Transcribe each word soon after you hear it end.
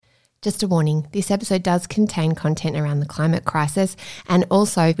Just a warning, this episode does contain content around the climate crisis, and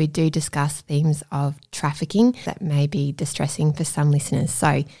also we do discuss themes of trafficking that may be distressing for some listeners.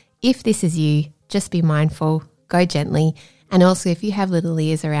 So if this is you, just be mindful, go gently, and also if you have little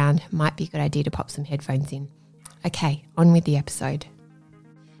ears around, might be a good idea to pop some headphones in. Okay, on with the episode.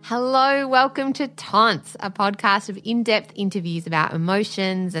 Hello, welcome to Taunts, a podcast of in-depth interviews about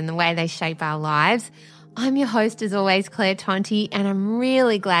emotions and the way they shape our lives. I'm your host, as always, Claire Tonti, and I'm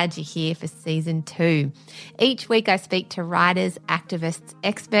really glad you're here for season 2. Each week I speak to writers, activists,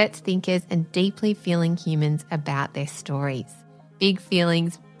 experts, thinkers, and deeply feeling humans about their stories. Big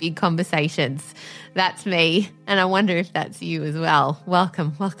feelings, big conversations. That's me, and I wonder if that's you as well.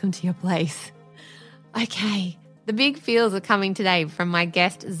 Welcome to your place. Okay, the big feels are coming today from my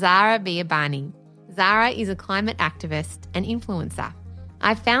guest, Zara Biabani. Zara is a climate activist and influencer.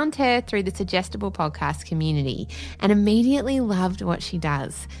 I found her through the Suggestible podcast community and immediately loved what she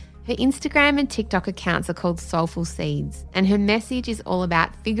does. Her Instagram and TikTok accounts are called Soulful Seeds, and her message is all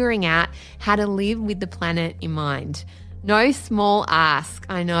about figuring out how to live with the planet in mind. No small ask,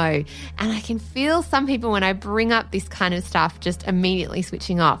 I know. And I can feel some people when I bring up this kind of stuff just immediately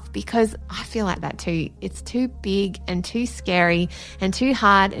switching off, because I feel like that too. It's too big and too scary and too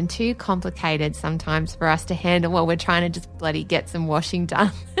hard and too complicated sometimes for us to handle while we're trying to just bloody get some washing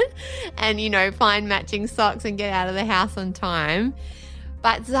done and, find matching socks and get out of the house on time.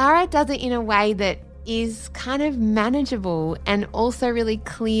 But Zara does it in a way that is kind of manageable and also really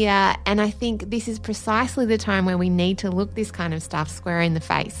clear, and I think this is precisely the time where we need to look this kind of stuff square in the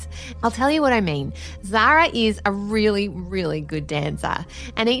face. I'll tell you what I mean. Zara is a really, really good dancer,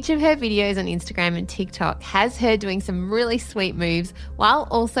 and each of her videos on Instagram and TikTok has her doing some really sweet moves while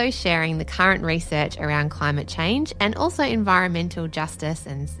also sharing the current research around climate change and also environmental justice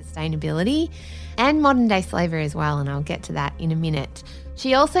and sustainability and modern day slavery as well, and I'll get to that in a minute.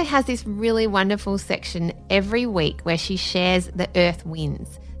 She also has this really wonderful section every week where she shares the Earth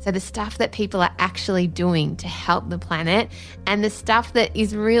wins. So the stuff that people are actually doing to help the planet, and the stuff that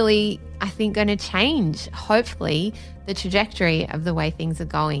is really, I think, going to change, hopefully, the trajectory of the way things are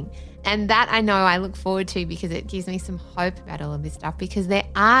going. And that I know I look forward to, because it gives me some hope about all of this stuff, because there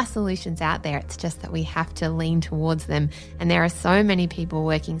are solutions out there. It's just that we have to lean towards them. And there are so many people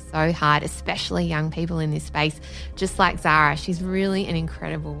working so hard, especially young people in this space, just like Zara. She's really an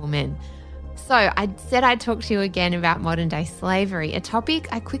incredible woman. So I said I'd talk to you again about modern day slavery, a topic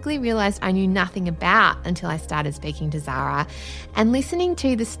I quickly realised I knew nothing about until I started speaking to Zara and listening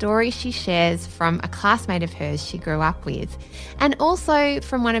to the story she shares from a classmate of hers she grew up with, and also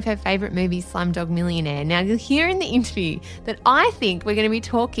from one of her favourite movies, Slumdog Millionaire. Now, you'll hear in the interview that I think we're going to be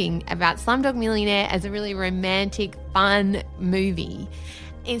talking about Slumdog Millionaire as a really romantic, fun movie.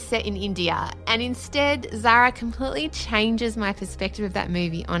 Is set in India, and instead Zara completely changes my perspective of that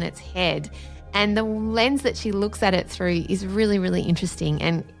movie on its head, and the lens that she looks at it through is really, really interesting,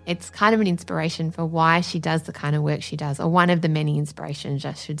 and it's kind of an inspiration for why she does the kind of work she does, or one of the many inspirations,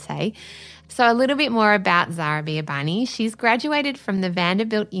 I should say. So a little bit more about Zara Biabani. She's graduated from the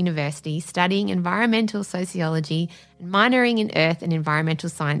Vanderbilt University studying environmental sociology and minoring in earth and environmental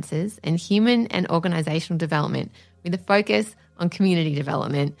sciences and human and organisational development with a focus on community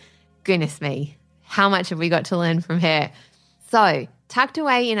development. Goodness me, how much have we got to learn from her? So, tucked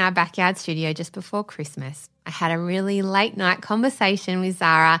away in our backyard studio just before Christmas, I had a really late night conversation with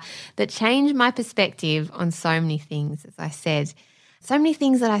Zara that changed my perspective on so many things, as I said. So many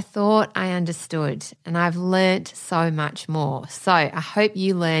things that I thought I understood, and I've learnt so much more. So I hope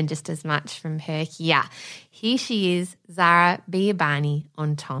you learn just as much from her here. Here she is, Zara Biabani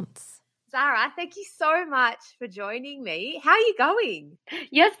on Taunts. Zara, thank you so much for joining me. How are you going?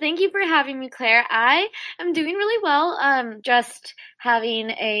 Yes, thank you for having me, Claire. I am doing really well. Just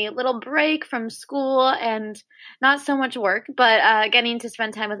having a little break from school and not so much work, but getting to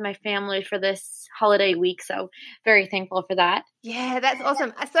spend time with my family for this holiday week. So very thankful for that. Yeah, that's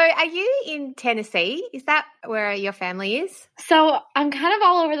awesome. So are you in Tennessee? Is that where your family is? So I'm kind of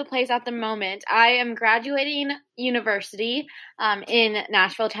all over the place at the moment. I am graduating university in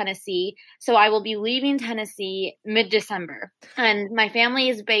Nashville, Tennessee. So I will be leaving Tennessee mid-December. And my family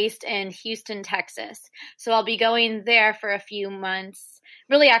is based in Houston, Texas. So I'll be going there for a few months,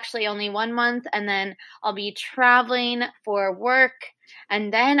 really actually only 1 month. And then I'll be traveling for work.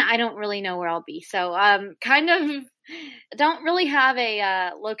 And then I don't really know where I'll be. So kind of don't really have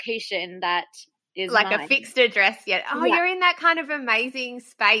a location that is like mine. A fixed address yet. Oh, Yeah. You're in that kind of amazing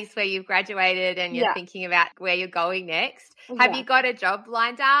space where you've graduated and you're thinking about where you're going next. Have you got a job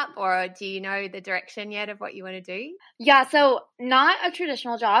lined up, or do you know the direction yet of what you want to do? Yeah, so not a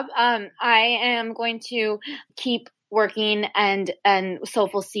traditional job. I am going to keep working and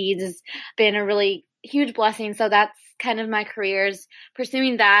Soulful Seeds has been a really huge blessing. So that's kind of my career, is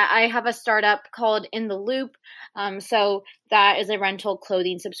pursuing that. I have a startup called In the Loop. So that is a rental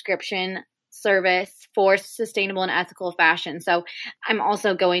clothing subscription service for sustainable and ethical fashion. So I'm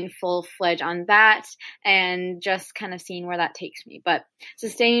also going full-fledged on that and just kind of seeing where that takes me, but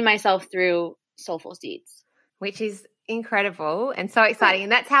sustaining myself through Soulful Seeds. Which is incredible and so exciting.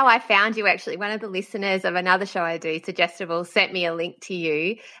 And that's how I found you, actually. One of the listeners of another show I do, Suggestible, sent me a link to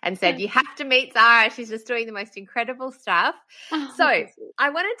you and said, you have to meet Zara. She's just doing the most incredible stuff. So I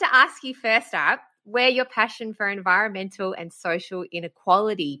wanted to ask you first up where your passion for environmental and social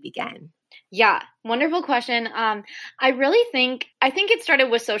inequality began. Yeah, wonderful question. I think it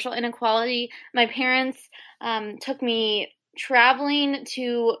started with social inequality. My parents took me traveling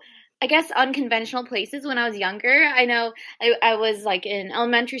to, I guess, unconventional places when I was younger. I know I was like in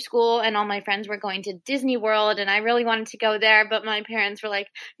elementary school and all my friends were going to Disney World and I really wanted to go there, but my parents were like,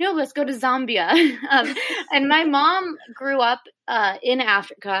 no, let's go to Zambia. And my mom grew up in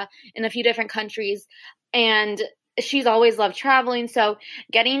Africa in a few different countries, and she's always loved traveling. So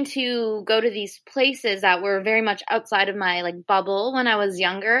getting to go to these places that were very much outside of my like bubble when I was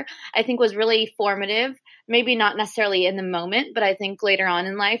younger, I think was really formative. Maybe not necessarily in the moment, but I think later on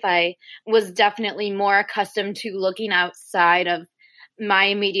in life, I was definitely more accustomed to looking outside of my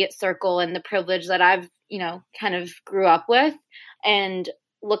immediate circle and the privilege that I've, kind of grew up with, and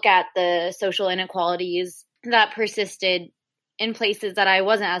look at the social inequalities that persisted in places that I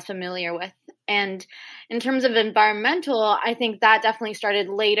wasn't as familiar with. And in terms of environmental, I think that definitely started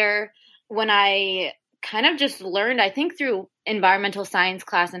later, when I kind of just learned, I think through environmental science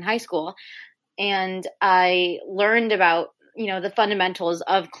class in high school. And I learned about, the fundamentals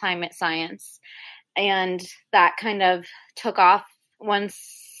of climate science. And that kind of took off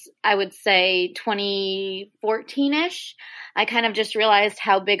once, I would say 2014-ish. I kind of just realized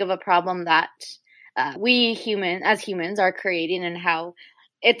how big of a problem that we as humans are creating, and how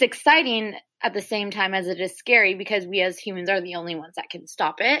it's exciting at the same time as it is scary, because we as humans are the only ones that can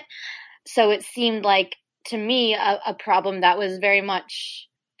stop it. So it seemed like, to me, a problem that was very much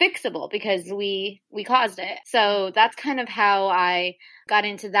fixable because we caused it. So that's kind of how I got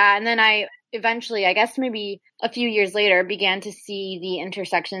into that. And then I eventually, I guess maybe a few years later, began to see the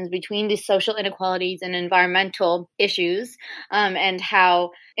intersections between the social inequalities and environmental issues, and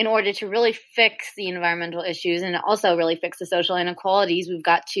how in order to really fix the environmental issues and also really fix the social inequalities, we've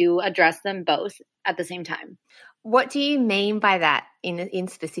got to address them both at the same time. What do you mean by that in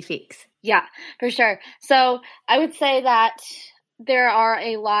specifics? Yeah, for sure. So I would say that there are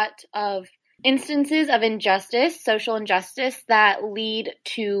a lot of instances of injustice, social injustice, that lead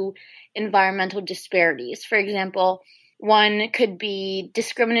to environmental disparities. For example, one could be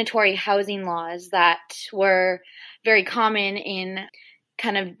discriminatory housing laws that were very common in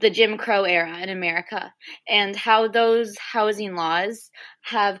kind of the Jim Crow era in America, and how those housing laws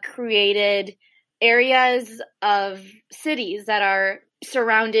have created areas of cities that are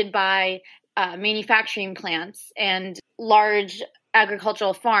surrounded by manufacturing plants and large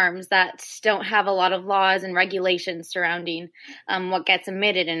agricultural farms that don't have a lot of laws and regulations surrounding what gets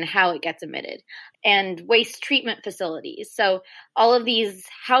emitted and how it gets emitted, and waste treatment facilities. So all of these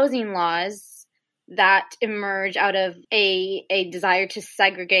housing laws that emerge out of a desire to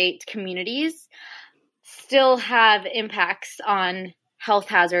segregate communities still have impacts on health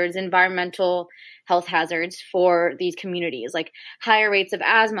hazards, environmental health hazards for these communities, like higher rates of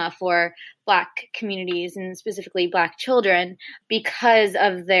asthma for Black communities and specifically Black children, because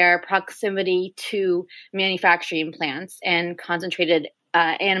of their proximity to manufacturing plants and concentrated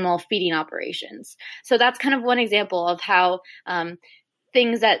animal feeding operations. So that's kind of one example of how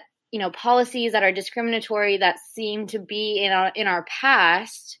things that, policies that are discriminatory, that seem to be in our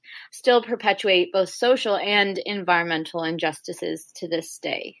past, still perpetuate both social and environmental injustices to this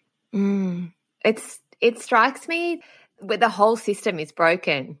day. It strikes me that the whole system is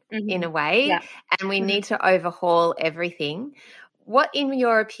broken in a way, and we need to overhaul everything. What, in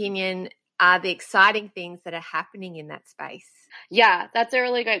your opinion, are the exciting things that are happening in that space? Yeah, that's a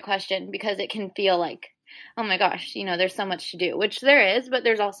really great question, because it can feel like, oh my gosh, there's so much to do, which there is, but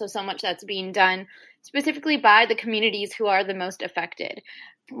there's also so much that's being done specifically by the communities who are the most affected.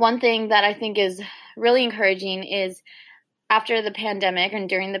 One thing that I think is really encouraging is, after the pandemic and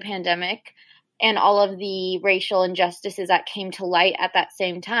during the pandemic and all of the racial injustices that came to light at that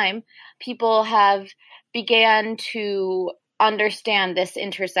same time, people have began to understand this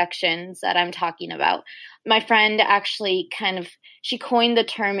intersections that I'm talking about. My friend actually she coined the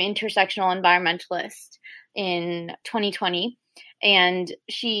term intersectional environmentalist in 2020. And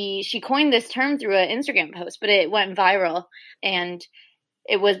she coined this term through an Instagram post, but it went viral. And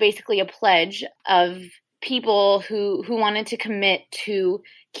it was basically a pledge of people who wanted to commit to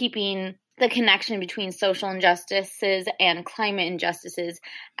keeping the connection between social injustices and climate injustices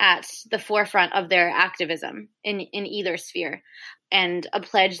at the forefront of their activism in either sphere, and a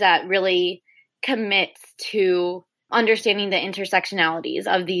pledge that really commits to understanding the intersectionalities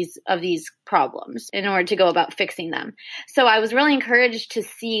of these problems in order to go about fixing them. So I was really encouraged to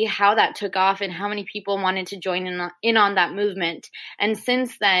see how that took off and how many people wanted to join in on that movement. And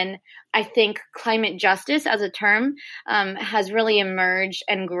since then, I think climate justice as a term has really emerged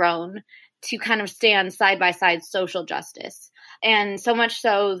and grown to kind of stand side by side social justice. And so much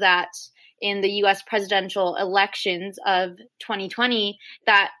so that in the US presidential elections of 2020,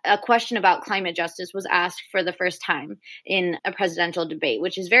 that a question about climate justice was asked for the first time in a presidential debate,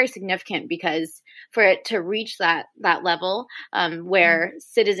 which is very significant because for it to reach that level where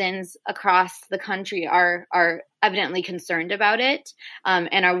citizens across the country are evidently concerned about it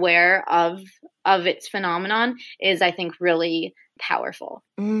and are aware of its phenomenon is, I think, really powerful.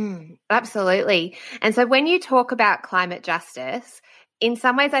 Absolutely. And so when you talk about climate justice, in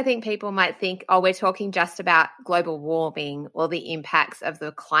some ways, I think people might think, oh, we're talking just about global warming or the impacts of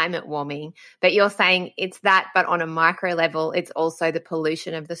the climate warming. But you're saying it's that, but on a micro level, it's also the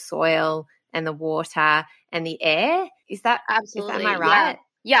pollution of the soil and the water and the air. Is that absolutely? Am I right?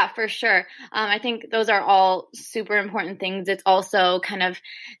 Yeah, for sure. I think those are all super important things. It's also kind of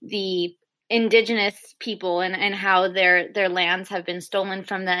the indigenous people and how their lands have been stolen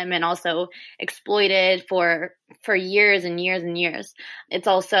from them and also exploited for years and years and years. It's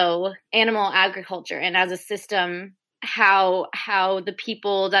also animal agriculture, and as a system, how the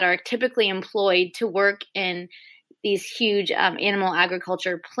people that are typically employed to work in these huge animal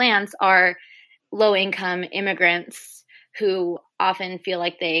agriculture plants are low income immigrants who often feel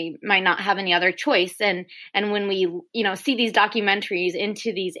like they might not have any other choice. And when we, see these documentaries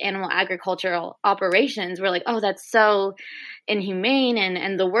into these animal agricultural operations, we're like, oh, that's so inhumane.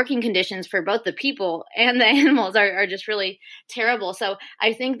 And the working conditions for both the people and the animals are just really terrible. So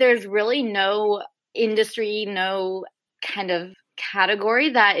I think there's really no industry, no kind of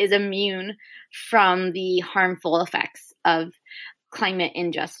category that is immune from the harmful effects of climate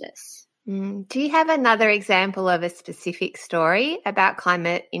injustice. Do you have another example of a specific story about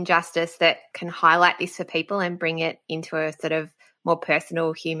climate injustice that can highlight this for people and bring it into a sort of more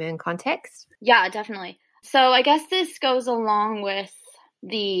personal human context? Yeah, definitely. So I guess this goes along with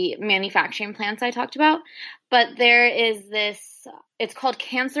the manufacturing plants I talked about, but there is this, it's called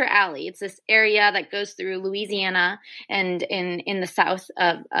Cancer Alley. It's this area that goes through Louisiana and in the south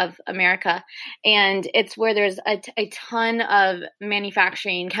of America. And it's where there's a ton of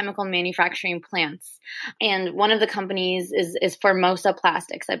chemical manufacturing plants. And one of the companies is Formosa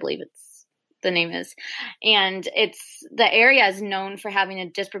Plastics, I believe the name is. And the area is known for having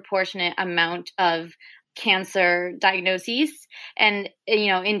a disproportionate amount of cancer diagnoses and,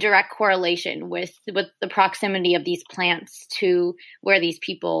 in direct correlation with the proximity of these plants to where these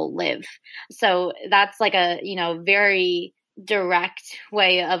people live. So that's like a, very direct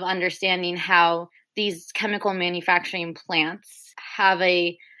way of understanding how these chemical manufacturing plants have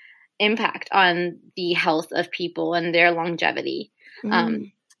a impact on the health of people and their longevity.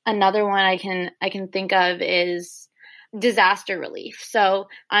 Another one I can think of is disaster relief. So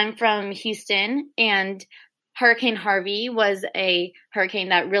I'm from Houston, and Hurricane Harvey was a hurricane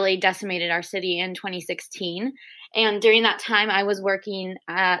that really decimated our city in 2016. And during that time, I was working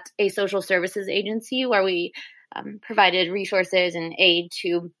at a social services agency where we provided resources and aid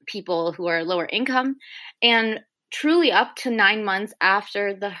to people who are lower income. And truly up to 9 months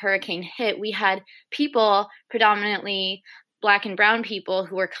after the hurricane hit, we had people, predominantly Black and brown people,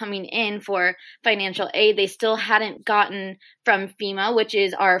 who were coming in for financial aid. They still hadn't gotten from FEMA, which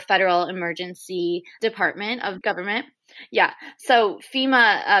is our federal emergency department of government. Yeah. So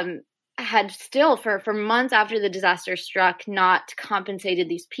FEMA had still for months after the disaster struck not compensated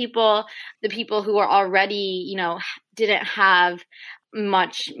these people. The people who were already, didn't have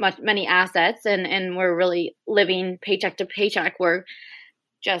many assets and were really living paycheck to paycheck were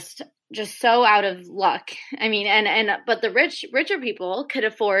just so out of luck. I mean, but the richer people could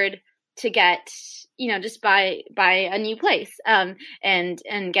afford to get, just buy a new place, and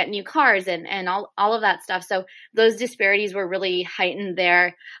get new cars and all of that stuff. So those disparities were really heightened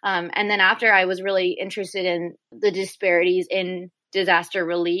there. And then after, I was really interested in the disparities in disaster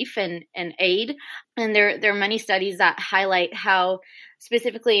relief and aid. And there are many studies that highlight how,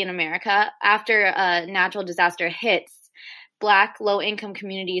 specifically in America, after a natural disaster hits, Black low-income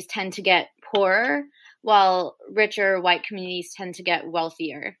communities tend to get poorer while richer white communities tend to get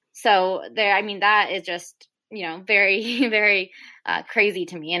wealthier. So that is just, very, very crazy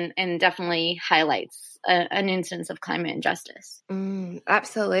to me, and definitely highlights an instance of climate injustice.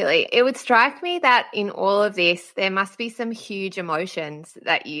 Absolutely. It would strike me that in all of this, there must be some huge emotions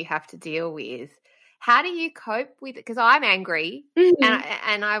that you have to deal with. How do you cope with it? Because I'm angry,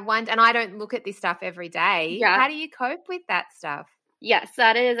 and I wonder, and I don't look at this stuff every day. Yeah. How do you cope with that stuff? Yes,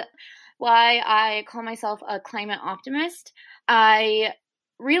 that is why I call myself a climate optimist. I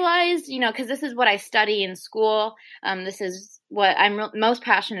realized, because this is what I study in school. This is what I'm most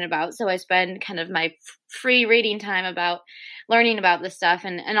passionate about. So I spend kind of my free reading time about learning about this stuff,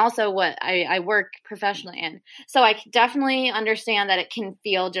 and also what I work professionally in. So I definitely understand that it can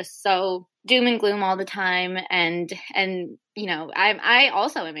feel just so doom and gloom all the time. And I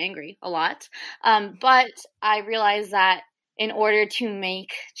also am angry a lot. But I realize that in order to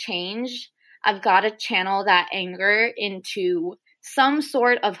make change, I've got to channel that anger into some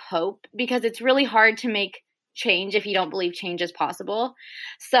sort of hope, because it's really hard to make change if you don't believe change is possible.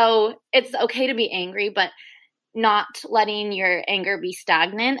 So it's okay to be angry, but not letting your anger be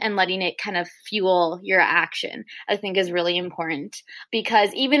stagnant and letting it kind of fuel your action, I think is really important.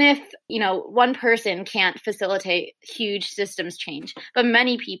 Because even if, one person can't facilitate huge systems change, but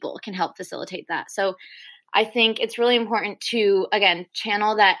many people can help facilitate that. So I think it's really important to, again,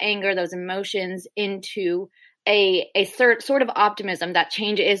 channel that anger, those emotions into a sort of optimism that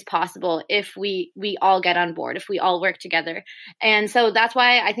change is possible if we all get on board, if we all work together. And so that's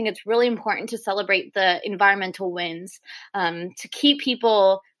why I think it's really important to celebrate the environmental wins, to keep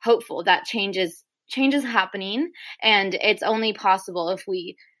people hopeful that change is happening, and it's only possible if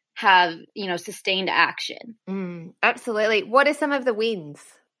we have, sustained action. Absolutely. What are some of the wins?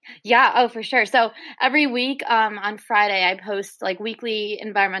 Yeah, oh, for sure. So every week on Friday, I post like weekly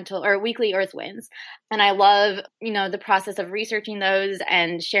environmental or weekly Earth Wins. And I love, the process of researching those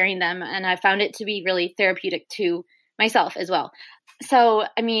and sharing them. And I found it to be really therapeutic to myself as well. So,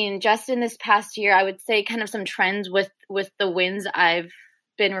 just in this past year, I would say kind of some trends with the wins I've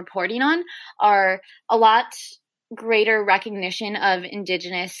been reporting on are a lot greater recognition of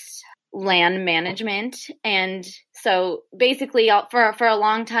Indigenous land management. And so basically for a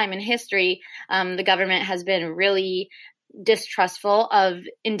long time in history, the government has been really distrustful of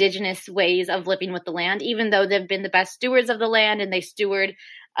Indigenous ways of living with the land, even though they've been the best stewards of the land and they steward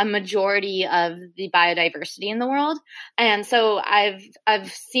a majority of the biodiversity in the world. And so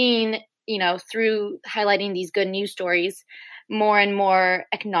I've seen, through highlighting these good news stories, more and more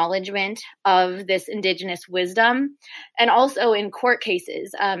acknowledgement of this Indigenous wisdom. And also in court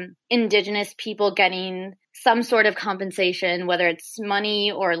cases, Indigenous people getting some sort of compensation, whether it's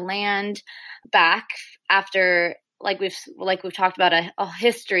money or land, back after, like we've talked about, a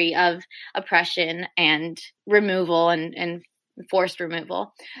history of oppression and removal and forced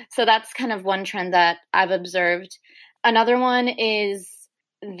removal. So that's kind of one trend that I've observed. Another one is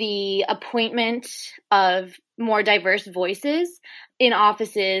the appointment of more diverse voices in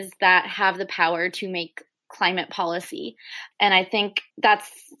offices that have the power to make climate policy. And I think that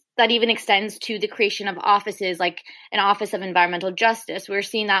even extends to the creation of offices like an Office of Environmental Justice. We're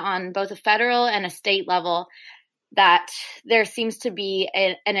seeing that on both a federal and a state level, that there seems to be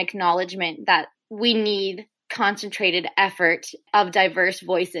an acknowledgement that we need concentrated effort of diverse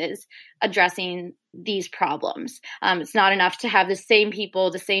voices addressing these problems. It's not enough to have the same people,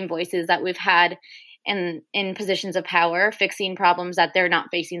 the same voices that we've had in positions of power fixing problems that they're not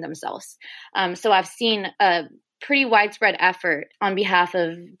facing themselves. So I've seen a pretty widespread effort on behalf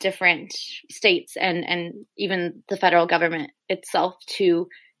of different states and even the federal government itself to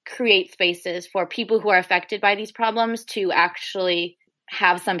create spaces for people who are affected by these problems to actually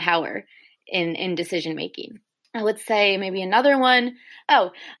have some power in decision making. I would say maybe another one.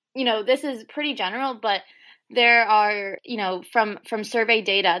 This is pretty general, but there are, from survey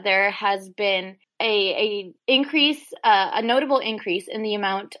data, there has been a notable increase in the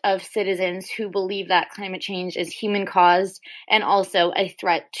amount of citizens who believe that climate change is human caused and also a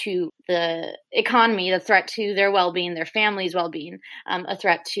threat to the economy, the threat to their well-being, their family's well-being, a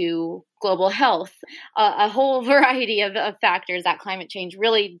threat to global health, a whole variety of factors that climate change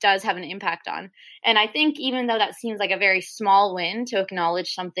really does have an impact on. And I think even though that seems like a very small win to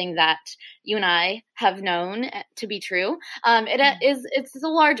acknowledge something that you and I have known to be true, it's a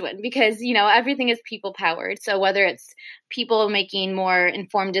large win because, everything is people powered. So whether it's people making more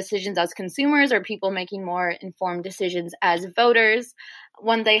informed decisions as consumers or people making more informed decisions as voters,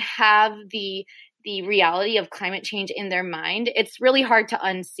 when they have the reality of climate change in their mind, it's really hard to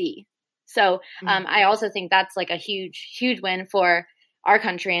unsee. So I also think that's like a huge, huge win for our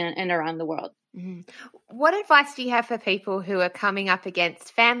country and around the world. Mhm. What advice do you have for people who are coming up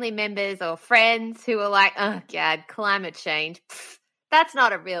against family members or friends who are like, oh, God, climate change, pff, that's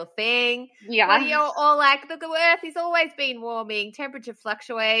not a real thing. What are Yeah. you all like, the Earth has always been warming, temperature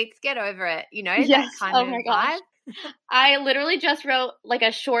fluctuates, get over it, that Yes. kind Oh of my gosh. vibe? I literally just wrote like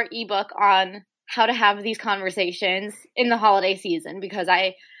a short ebook on how to have these conversations in the holiday season because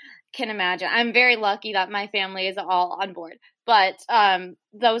I can imagine. I'm very lucky that my family is all on board. But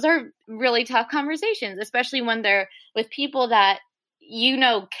those are really tough conversations, especially when they're with people that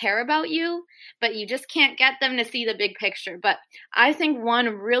care about you, but you just can't get them to see the big picture. But I think one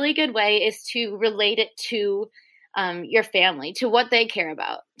really good way is to relate it to your family, to what they care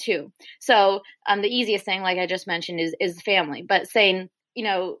about too. So the easiest thing, like I just mentioned, is family. But saying,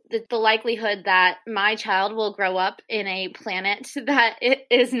 the likelihood that my child will grow up in a planet that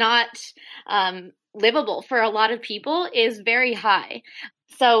is not livable for a lot of people is very high.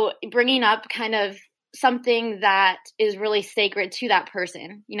 So bringing up kind of something that is really sacred to that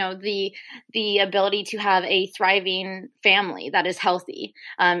person, the ability to have a thriving family that is healthy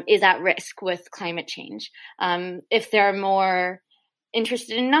is at risk with climate change. If they're more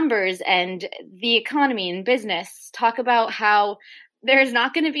interested in numbers and the economy and business, talk about how there's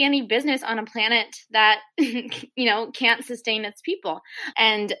not going to be any business on a planet that can't sustain its people,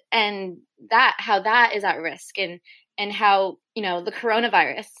 and that how that is at risk, and how the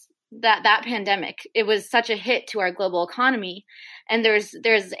coronavirus, that pandemic, it was such a hit to our global economy, and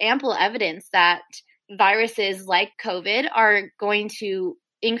there's ample evidence that viruses like COVID are going to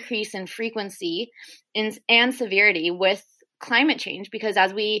increase in frequency and severity with climate change, because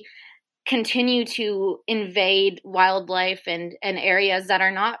as we continue to invade wildlife and areas that are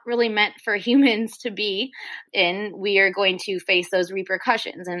not really meant for humans to be in, we are going to face those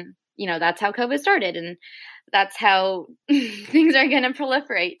repercussions. And, that's how COVID started. And that's how things are going to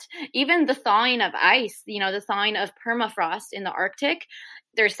proliferate. Even the thawing of ice, the thawing of permafrost in the Arctic,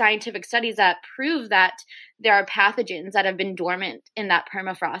 there's scientific studies that prove that there are pathogens that have been dormant in that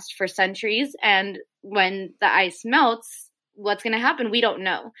permafrost for centuries. And when the ice melts, what's going to happen? We don't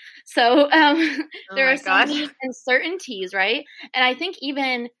know. So Oh there are my so gosh. many uncertainties, right? And I think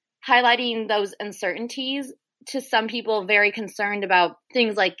even highlighting those uncertainties to some people very concerned about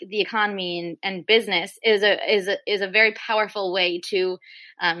things like the economy and business is a very powerful way to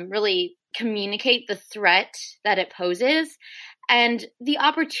really communicate the threat that it poses and the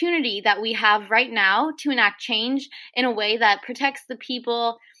opportunity that we have right now to enact change in a way that protects the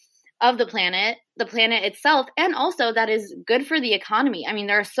people of the planet itself, and also that is good for the economy. I mean,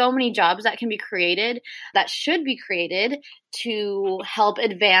 there are so many jobs that can be created, that should be created, to help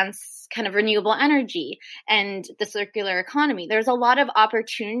advance kind of renewable energy and the circular economy. There's a lot of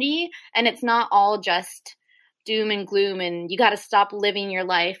opportunity, and it's not all just doom and gloom and you got to stop living your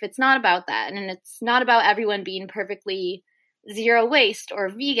life. It's not about that. And it's not about everyone being perfectly zero waste or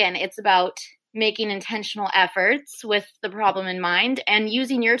vegan. It's about making intentional efforts with the problem in mind and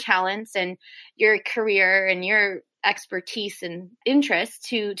using your talents and your career and your expertise and interests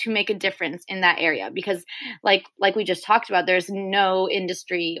to make a difference in that area, because like we just talked about, there's no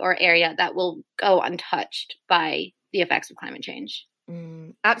industry or area that will go untouched by the effects of climate change.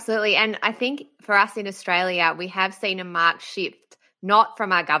 Absolutely. And I think for us in Australia, we have seen a marked shift, not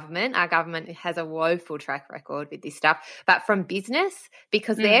from our government. Our government has a woeful track record with this stuff, but from business,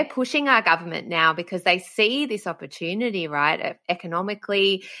 because they're pushing our government now because they see this opportunity, right,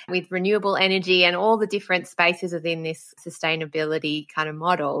 economically, with renewable energy and all the different spaces within this sustainability kind of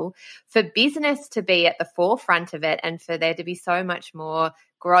model, for business to be at the forefront of it and for there to be so much more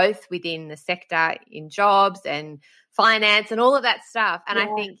growth within the sector in jobs and finance and all of that stuff. And I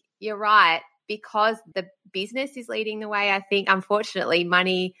think you're right, because the business is leading the way. I think, unfortunately,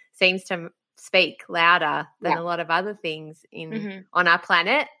 money seems to speak louder than a lot of other things on our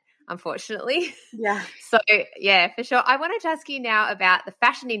planet, unfortunately. Yeah. So, yeah, for sure. I wanted to ask you now about the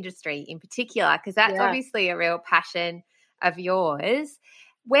fashion industry in particular, because that's obviously a real passion of yours.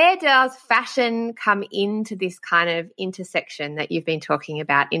 Where does fashion come into this kind of intersection that you've been talking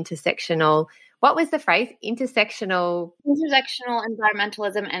about, intersectional? What was the phrase? Intersectional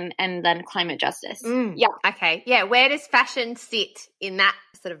environmentalism and then climate justice. Yeah. Okay. Yeah. Where does fashion sit in that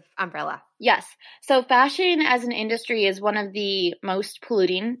sort of umbrella? Yes. So fashion as an industry is one of the most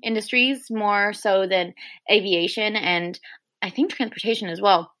polluting industries, more so than aviation and I think transportation as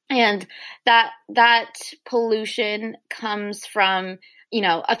well. And that pollution comes from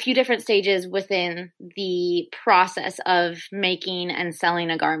a few different stages within the process of making and selling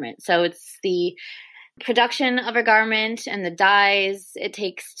a garment. So it's the production of a garment and the dyes it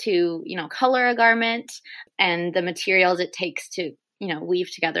takes to, color a garment, and the materials it takes to,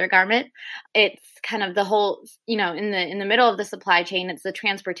 weave together a garment. It's kind of the whole, in the middle of the supply chain, it's the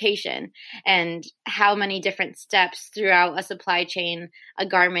transportation and how many different steps throughout a supply chain a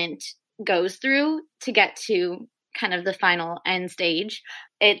garment goes through to get to kind of the final end stage.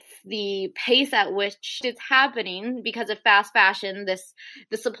 It's the pace at which it's happening because of fast fashion.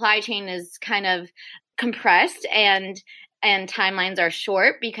 The supply chain is kind of compressed and timelines are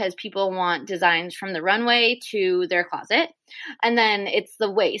short because people want designs from the runway to their closet. And then it's the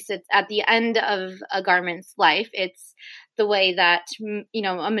waste. It's at the end of a garment's life. It's the way that,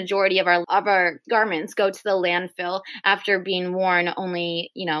 a majority of our garments go to the landfill after being worn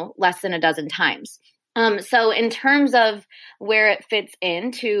only, less than a dozen times. So in terms of where it fits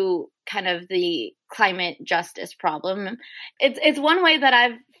into kind of the climate justice problem, it's one way that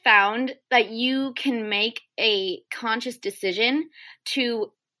I've found that you can make a conscious decision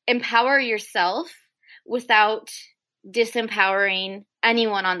to empower yourself without disempowering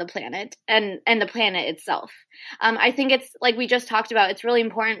anyone on the planet and the planet itself. I think it's like we just talked about, it's really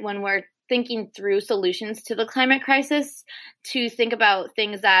important when we're thinking through solutions to the climate crisis to think about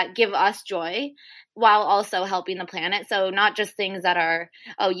things that give us joy while also helping the planet. So not just things that are,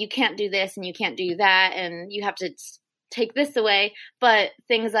 oh, you can't do this and you can't do that and you have to take this away, but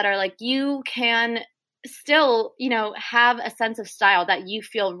things that are like you can still, have a sense of style that you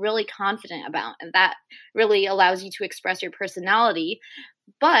feel really confident about, and that really allows you to express your personality,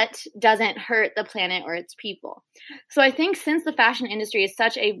 but doesn't hurt the planet or its people. So I think since the fashion industry is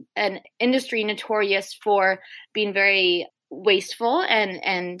such an industry notorious for being very wasteful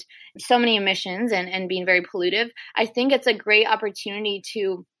and so many emissions and being very pollutive, I think it's a great opportunity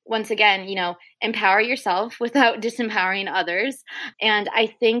to, once again, empower yourself without disempowering others. And I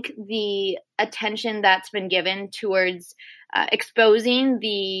think the attention that's been given towards exposing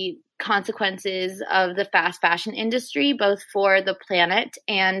the consequences of the fast fashion industry, both for the planet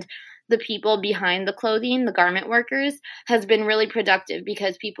and the people behind the clothing, the garment workers, has been really productive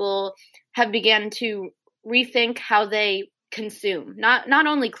because people have begun to rethink how they consume, not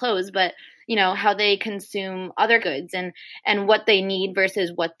only clothes, but how they consume other goods and what they need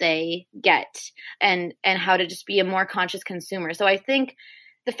versus what they get, and how to just be a more conscious consumer. So I think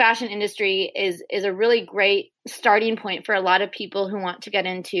the fashion industry is a really great starting point for a lot of people who want to get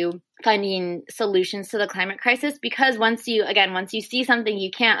into finding solutions to the climate crisis, because once you see something,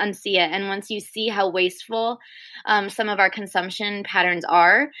 you can't unsee it. And once you see how wasteful some of our consumption patterns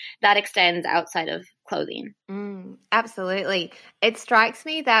are, that extends outside of clothing. Absolutely. It strikes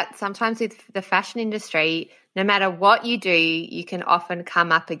me that sometimes with the fashion industry, no matter what you do, you can often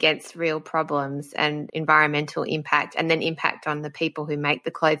come up against real problems and environmental impact, and then impact on the people who make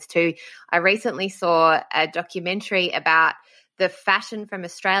the clothes too. I recently saw a documentary about the fashion from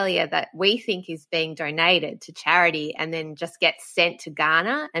Australia that we think is being donated to charity and then just gets sent to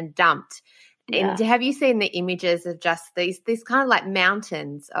Ghana and dumped. Yeah. And have you seen the images of just these kind of like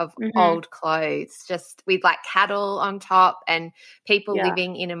mountains of old clothes, just with like cattle on top and people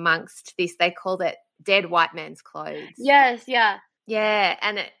living in amongst this? They called it dead white man's clothes. Yes, yeah. Yeah,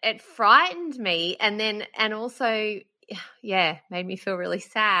 and it frightened me, and also made me feel really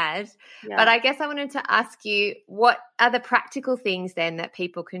sad. Yeah. But I guess I wanted to ask you, what are the practical things then that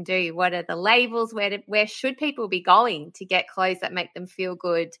people can do? What are the labels? Where should people be going to get clothes that make them feel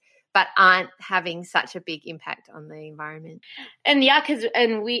good but aren't having such a big impact on the environment? And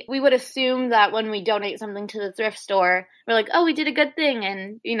we would assume that when we donate something to the thrift store, we're like, oh, we did a good thing,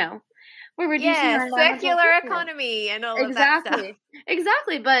 and we're reducing our circular economy and all of that stuff.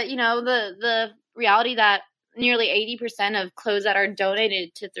 Exactly. But the reality that nearly 80% of clothes that are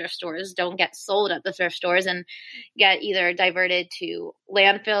donated to thrift stores don't get sold at the thrift stores and get either diverted to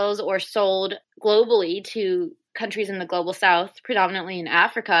landfills or sold globally to countries in the global south, predominantly in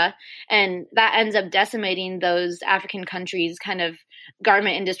Africa. And that ends up decimating those African countries' kind of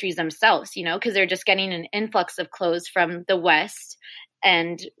garment industries themselves, because they're just getting an influx of clothes from the West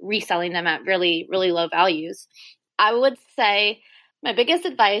and reselling them at really, really low values. I would say my biggest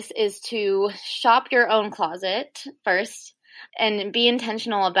advice is to shop your own closet first and be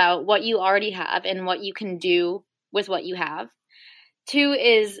intentional about what you already have and what you can do with what you have. 2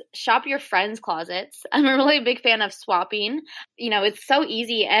 is shop your friends' closets. I'm a really big fan of swapping. It's so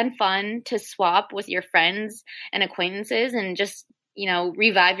easy and fun to swap with your friends and acquaintances and just,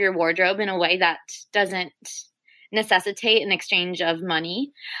 revive your wardrobe in a way that doesn't necessitate an exchange of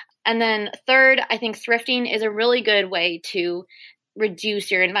money. And then 3rd, I think thrifting is a really good way to reduce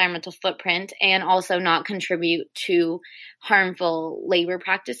your environmental footprint and also not contribute to harmful labor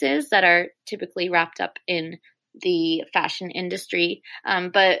practices that are typically wrapped up in the fashion industry.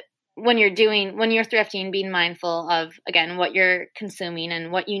 But when you're thrifting, being mindful of, again, what you're consuming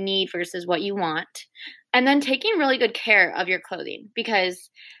and what you need versus what you want. And then taking really good care of your clothing, because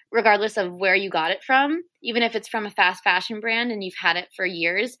regardless of where you got it from, even if it's from a fast fashion brand and you've had it for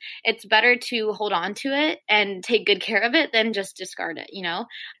years, it's better to hold on to it and take good care of it than just discard it, you know?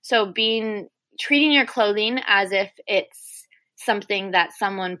 So treating your clothing as if it's something that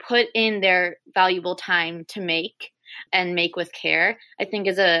someone put in their valuable time to make and make with care, I think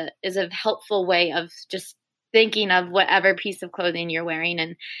is a helpful way of just thinking of whatever piece of clothing you're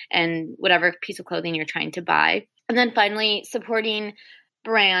wearing and whatever piece of clothing you're trying to buy. And then finally, supporting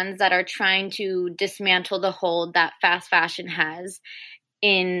brands that are trying to dismantle the hold that fast fashion has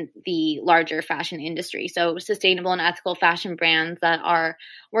in the larger fashion industry. So sustainable and ethical fashion brands that are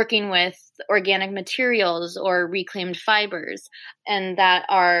working with organic materials or reclaimed fibers, and that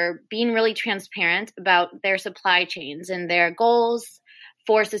are being really transparent about their supply chains and their goals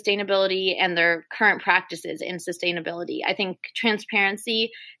for sustainability and their current practices in sustainability. I think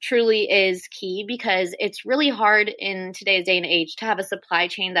transparency truly is key, because it's really hard in today's day and age to have a supply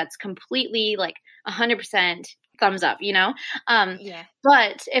chain that's completely like 100% thumbs up, you know? Yeah.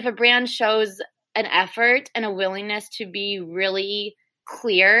 But if a brand shows an effort and a willingness to be really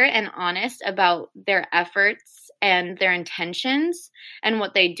clear and honest about their efforts and their intentions and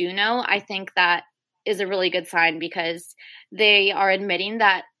what they do know, I think that is a really good sign, because they are admitting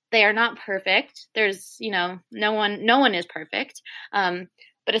that they are not perfect. There's, no one is perfect.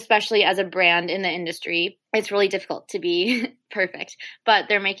 But especially as a brand in the industry, it's really difficult to be perfect. But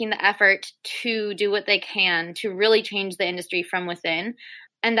they're making the effort to do what they can to really change the industry from within.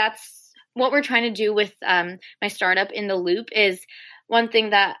 And that's what we're trying to do with my startup In the Loop. Is one thing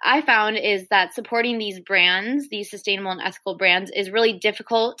that I found is that supporting these brands, these sustainable and ethical brands, is really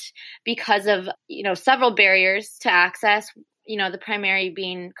difficult because of, several barriers to access, the primary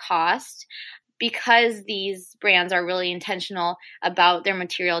being cost. Because these brands are really intentional about their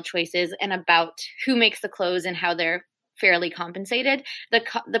material choices and about who makes the clothes and how they're fairly compensated,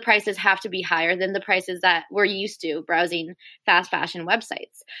 the prices have to be higher than the prices that we're used to browsing fast fashion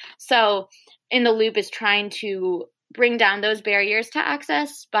websites. So In the Loop is trying to bring down those barriers to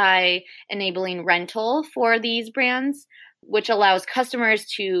access by enabling rental for these brands, which allows customers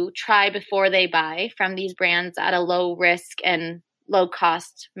to try before they buy from these brands at a low risk and low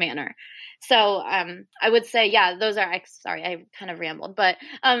cost manner. So I would say, yeah, those are, sorry, I kind of rambled, but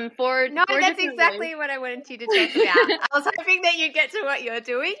No, that's exactly what I wanted you to talk about. I was hoping that you'd get to what you're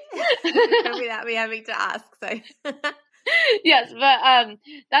doing without me having to ask. So yes, but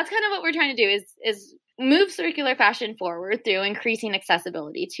that's kind of what we're trying to do is move circular fashion forward through increasing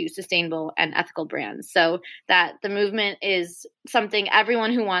accessibility to sustainable and ethical brands, so that the movement is something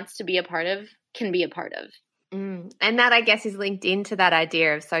everyone who wants to be a part of can be a part of. And that, I guess, is linked into that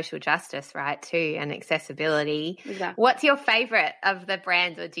idea of social justice, right, too, and accessibility. Exactly. What's your favorite of the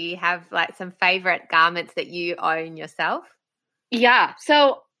brands, or do you have like some favorite garments that you own yourself? Yeah,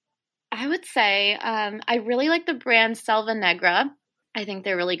 so I would say I really like the brand Selva Negra. I think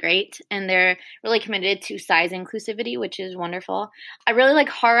they're really great, and they're really committed to size inclusivity, which is wonderful. I really like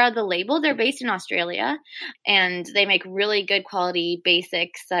Hara, the label. They're based in Australia, and they make really good quality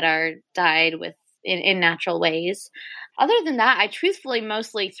basics that are dyed in natural ways. Other than that, I truthfully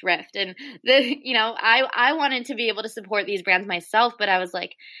mostly thrift, and I wanted to be able to support these brands myself, but I was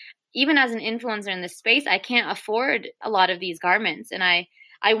like, even as an influencer in this space, I can't afford a lot of these garments, and I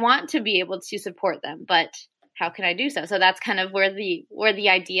want to be able to support them, but how can I do so? So that's kind of where the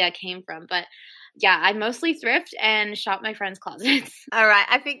idea came from. But yeah, I mostly thrift and shop my friends' closets. All right.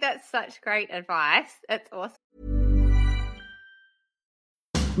 I think that's such great advice. That's awesome.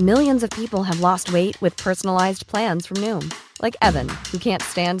 Millions of people have lost weight with personalized plans from Noom. Like Evan, who can't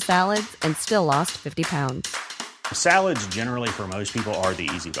stand salads and still lost 50 pounds. Salads generally for most people are the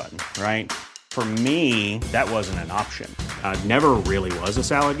easy button, right? For me, that wasn't an option. I never really was a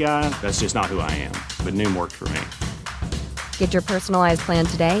salad guy. That's just not who I am. But Noom worked for me. Get your personalized plan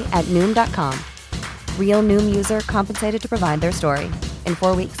today at Noom.com. Real Noom user compensated to provide their story. In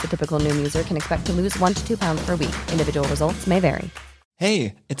 4 weeks, the typical Noom user can expect to lose 1 to 2 pounds per week. Individual results may vary.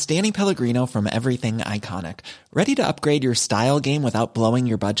 Hey, it's Danny Pellegrino from Everything Iconic. Ready to upgrade your style game without blowing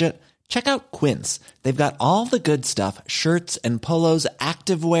your budget? Check out Quince. They've got all the good stuff, shirts and polos,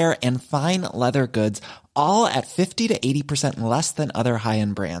 activewear, and fine leather goods, all at 50 to 80% less than other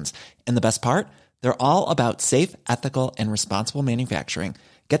high-end brands. And the best part? They're all about safe, ethical, and responsible manufacturing.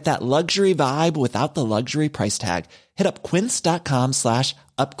 Get that luxury vibe without the luxury price tag. Hit up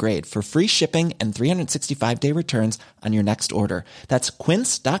quince.com/upgrade for free shipping and 365-day returns on your next order. That's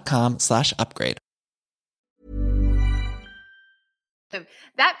quince.com/upgrade.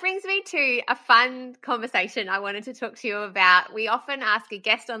 That brings me to a fun conversation I wanted to talk to you about. We often ask a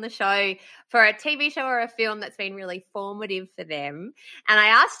guest on the show for a TV show or a film that's been really formative for them. And I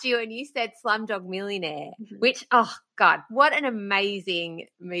asked you and you said Slumdog Millionaire, which, oh God, what an amazing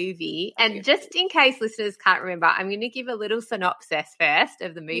movie. And just in case listeners can't remember, I'm going to give a little synopsis first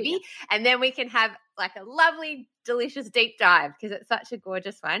of the movie and then we can have like a lovely, delicious deep dive because it's such a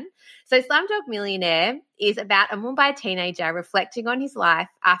gorgeous one. So Slumdog Millionaire is about a Mumbai teenager reflecting on his life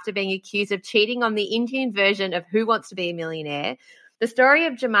after being accused of cheating on the Indian version of Who Wants to Be a Millionaire. The story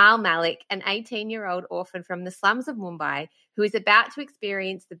of Jamal Malik, an 18-year-old orphan from the slums of Mumbai who is about to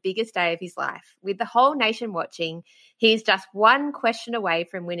experience the biggest day of his life. With the whole nation watching, he is just one question away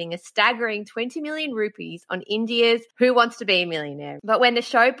from winning a staggering 20 million rupees on India's Who Wants to Be a Millionaire. But when the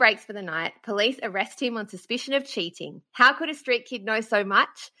show breaks for the night, police arrest him on suspicion of cheating. How could a street kid know so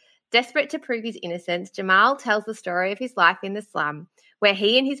much? Desperate to prove his innocence, Jamal tells the story of his life in the slum, where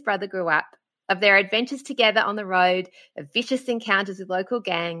he and his brother grew up, of their adventures together on the road, of vicious encounters with local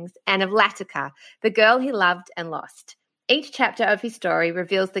gangs, and of Latika, the girl he loved and lost. Each chapter of his story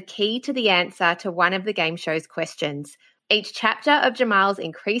reveals the key to the answer to one of the game show's questions. Each chapter of Jamal's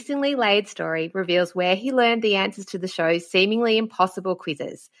increasingly layered story reveals where he learned the answers to the show's seemingly impossible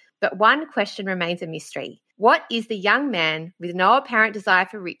quizzes. But one question remains a mystery. What is the young man with no apparent desire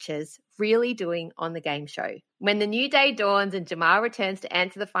for riches really doing on the game show? When the new day dawns and Jamal returns to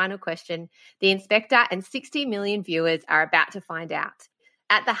answer the final question, the inspector and 60 million viewers are about to find out.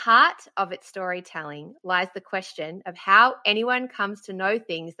 At the heart of its storytelling lies the question of how anyone comes to know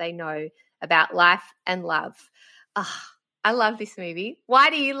things they know about life and love. Oh, I love this movie. Why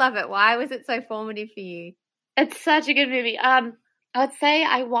do you love it? Why was it so formative for you? It's such a good movie. I would say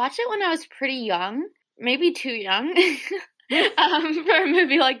I watched it when I was pretty young, maybe too young for a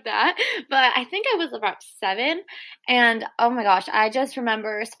movie like that. But I think I was about 7. And oh my gosh, I just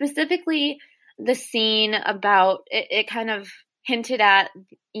remember specifically the scene about it kind of hinted at,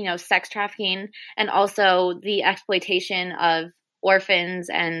 sex trafficking and also the exploitation of orphans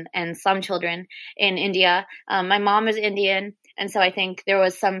and slum children in India. My mom is Indian, and so I think there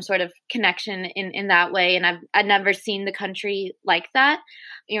was some sort of connection in that way. And I'd never seen the country like that,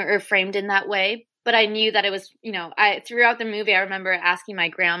 or framed in that way. But I knew that it was, throughout the movie, I remember asking my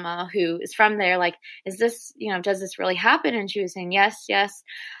grandma, who is from there, like, is this, does this really happen? And she was saying, yes, yes.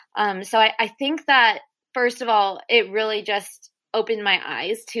 So I think that, first of all, it really just opened my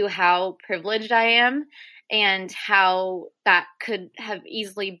eyes to how privileged I am and how that could have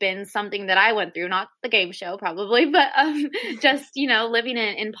easily been something that I went through, not the game show probably, but just, living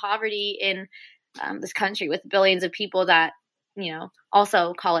in poverty in this country with billions of people that,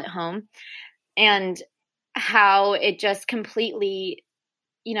 also call it home. And how it just completely,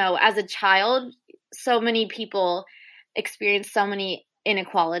 as a child, so many people experience so many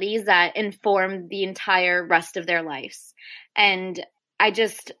inequalities that inform the entire rest of their lives. And I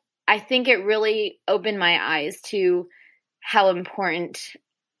think it really opened my eyes to how important,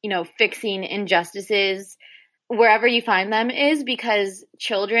 fixing injustices wherever you find them is, because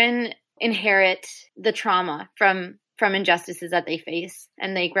children inherit the trauma from injustices that they face,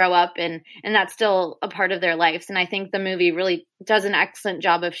 and they grow up and that's still a part of their lives. And I think the movie really does an excellent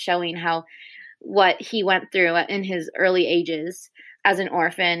job of showing how what he went through in his early ages as an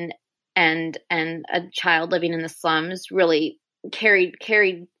orphan and a child living in the slums really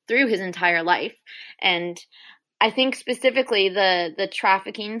carried through his entire life. And I think specifically the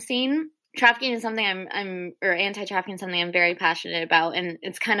trafficking scene. Trafficking is something anti-trafficking is something I'm very passionate about, and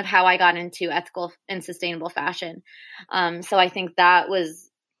it's kind of how I got into ethical and sustainable fashion. So I think that was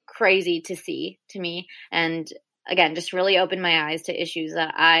crazy to see to me, and again, just really opened my eyes to issues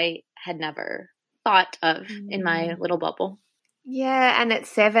that I had never thought of in my little bubble. Yeah, and at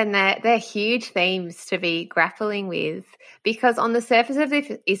 7, they're huge themes to be grappling with, because on the surface of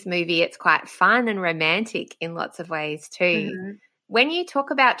this movie, it's quite fun and romantic in lots of ways too. Mm-hmm. When you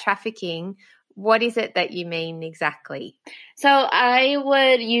talk about trafficking, what is it that you mean exactly? So I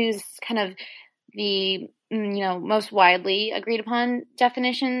would use kind of the most widely agreed upon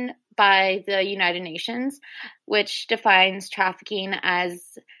definition by the United Nations, which defines trafficking as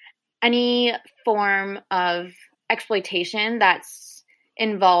any form of exploitation that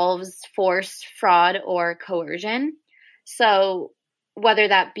involves force, fraud, or coercion. So whether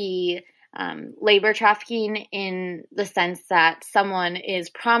that be labor trafficking in the sense that someone is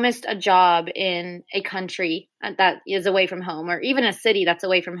promised a job in a country that is away from home, or even a city that's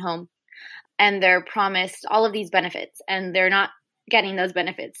away from home, and they're promised all of these benefits and they're not getting those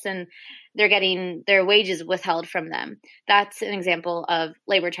benefits and they're getting their wages withheld from them. That's an example of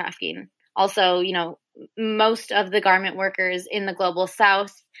labor trafficking. Also, most of the garment workers in the global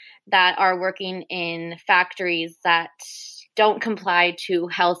south that are working in factories that don't comply to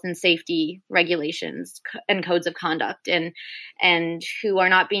health and safety regulations and codes of conduct, and who are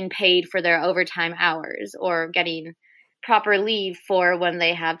not being paid for their overtime hours or getting proper leave for when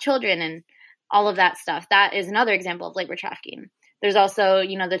they have children and all of that stuff. That is another example of labor trafficking. There's also,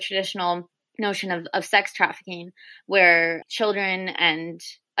 the traditional notion of sex trafficking, where children and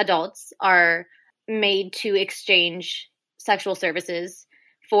adults are made to exchange sexual services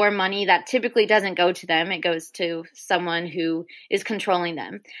for money that typically doesn't go to them. It goes to someone who is controlling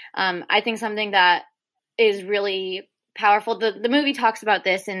them. I think something that is really powerful, the movie talks about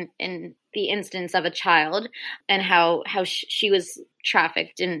this in the instance of a child and how she was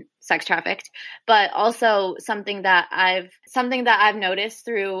trafficked and sex trafficked, but also something that I've noticed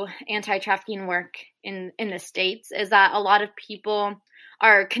through anti-trafficking work in the States is that a lot of people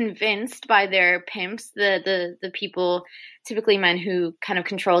are convinced by their pimps, the people, typically men who kind of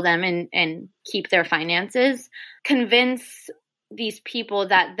control them and keep their finances, convince these people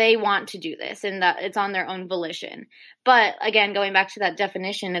that they want to do this and that it's on their own volition. But again, going back to that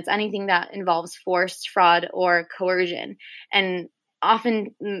definition, it's anything that involves force, fraud, or coercion. And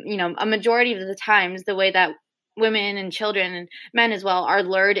often, a majority of the times, the way that women and children and men as well are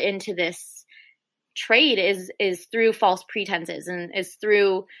lured into this trade is through false pretenses and is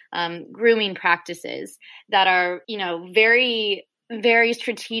through grooming practices that are, very, very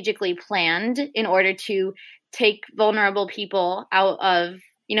strategically planned in order to take vulnerable people out of,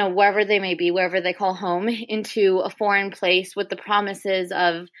 wherever they may be, wherever they call home, into a foreign place with the promises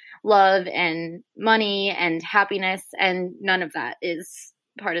of love and money and happiness. And none of that is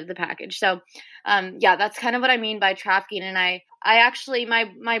part of the package. So, that's kind of what I mean by trafficking. And I actually,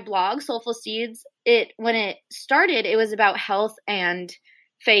 my blog, Soulful Seeds, when it started, it was about health and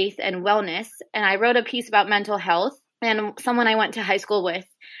faith and wellness. And I wrote a piece about mental health, and someone I went to high school with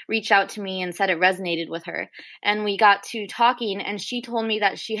reached out to me and said it resonated with her. And we got to talking, and she told me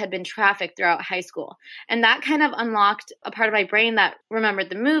that she had been trafficked throughout high school. And that kind of unlocked a part of my brain that remembered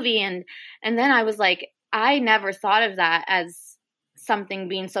the movie. And then I was like, I never thought of that as something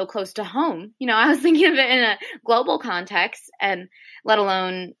being so close to home. I was thinking of it in a global context, and let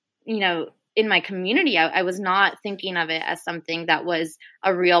alone, in my community, I was not thinking of it as something that was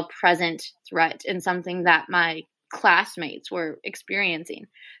a real present threat and something that my classmates were experiencing.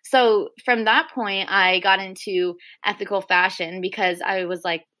 So from that point, I got into ethical fashion because I was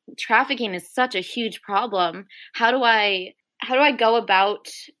like, trafficking is such a huge problem. How do I go about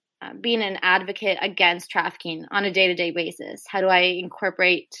being an advocate against trafficking on a day-to-day basis? How do I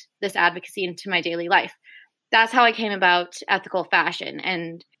incorporate this advocacy into my daily life? That's how I came about ethical fashion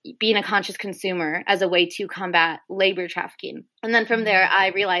and being a conscious consumer as a way to combat labor trafficking. And then from there,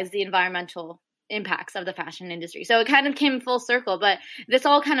 I realized the environmental impacts of the fashion industry. So it kind of came full circle, but this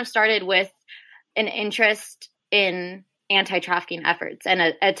all kind of started with an interest in anti-trafficking efforts and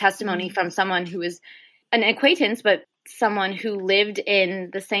a testimony from someone who was an acquaintance, but someone who lived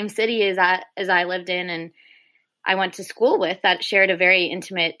in the same city as I lived in and I went to school with, that shared a very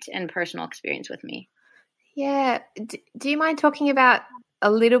intimate and personal experience with me. Yeah. Do you mind talking about a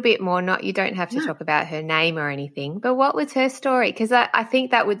little bit more? You don't have to talk about her name or anything, but what was her story? Because I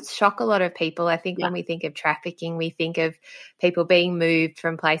think that would shock a lot of people. I think when we think of trafficking, we think of people being moved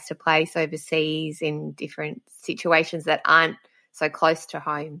from place to place overseas in different situations that aren't so close to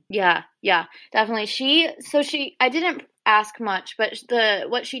home. Yeah, definitely. I didn't ask much, but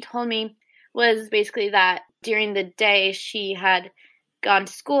what she told me was basically that during the day she had gone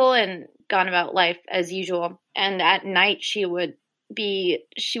to school and gone about life as usual, and at night she would be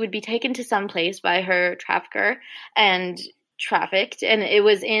taken to some place by her trafficker and trafficked, and it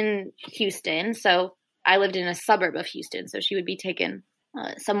was in Houston. So I lived in a suburb of Houston, so she would be taken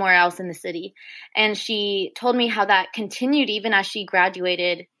somewhere else in the city. And she told me how that continued even as she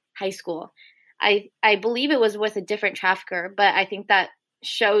graduated high school. I believe it was with a different trafficker, but I think that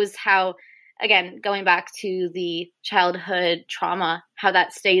shows how, again, going back to the childhood trauma, how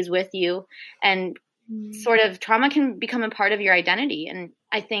that stays with you, and sort of trauma can become a part of your identity. And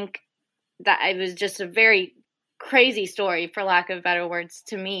I think that it was just a very crazy story, for lack of better words,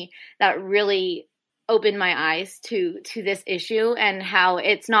 to me, that really opened my eyes to this issue and how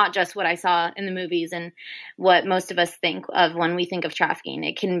it's not just what I saw in the movies and what most of us think of when we think of trafficking.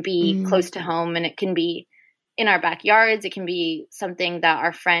 It can be close to home, and it can be in our backyards. It can be something that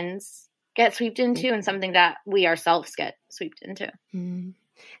our friends get swept into and something that we ourselves get swept into. And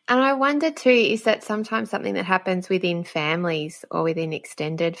I wonder too, is that sometimes something that happens within families or within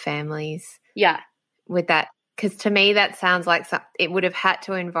extended families? Yeah. With that Because to me, that sounds like it would have had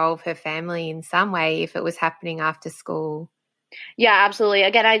to involve her family in some way if it was happening after school. Yeah, absolutely.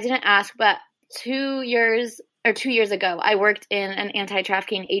 Again, I didn't ask, but 2 years ago, I worked in an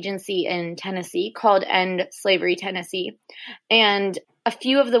anti-trafficking agency in Tennessee called End Slavery Tennessee. And a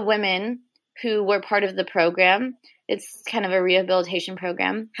few of the women who were part of the program, it's kind of a rehabilitation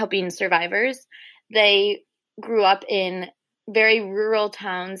program helping survivors. They grew up in very rural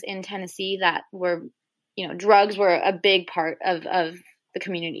towns in Tennessee that were, drugs were a big part of the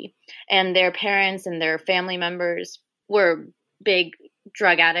community. And their parents and their family members were big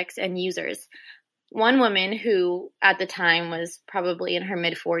drug addicts and users. One woman who at the time was probably in her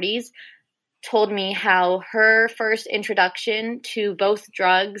mid-40s told me how her first introduction to both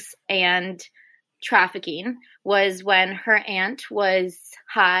drugs and trafficking was when her aunt was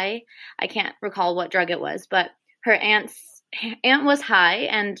high. I can't recall what drug it was, but her aunt was high,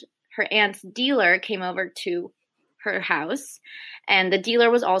 and her aunt's dealer came over to her house, and the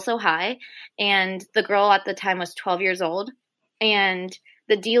dealer was also high, and the girl at the time was 12 years old, and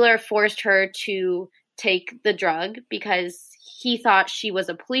the dealer forced her to take the drug because he thought she was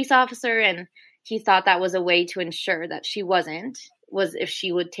a police officer, and he thought that was a way to ensure that she was if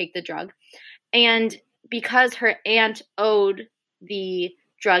she would take the drug. And because her aunt owed the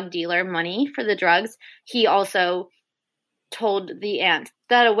drug dealer money for the drugs, he also told the aunt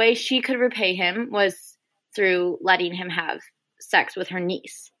that a way she could repay him was through letting him have sex with her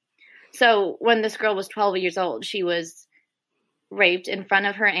niece. So when this girl was 12 years old, she was raped in front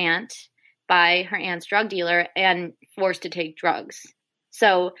of her aunt by her aunt's drug dealer and forced to take drugs.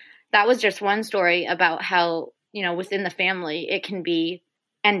 So that was just one story about how, within the family, it can be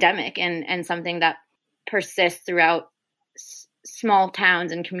endemic and something that persists throughout small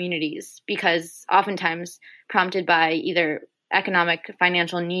towns and communities, because oftentimes prompted by either economic,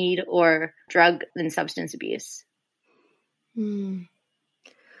 financial need or drug and substance abuse. My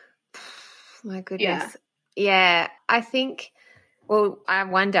goodness. Yeah, I think, I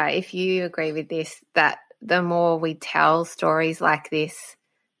wonder if you agree with this, that the more we tell stories like this,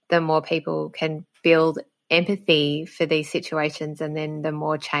 the more people can build empathy for these situations, and then the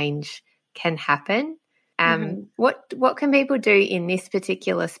more change can happen. What can people do in this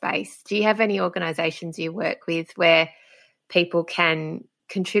particular space? Do you have any organisations you work with where people can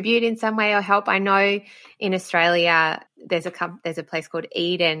contribute in some way or help? I know in Australia there's a place called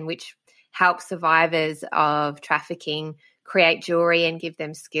Eden, which helps survivors of trafficking create jewelry and give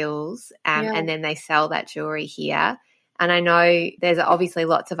them skills, and then they sell that jewelry here. And I know there's obviously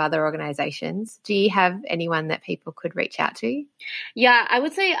lots of other organisations. Do you have anyone that people could reach out to? Yeah, I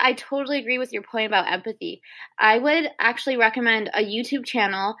would say I totally agree with your point about empathy. I would actually recommend a YouTube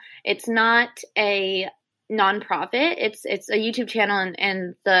channel. It's not a nonprofit. It's a YouTube channel,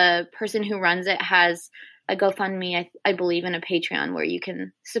 and the person who runs it has a GoFundMe, I believe, and a Patreon where you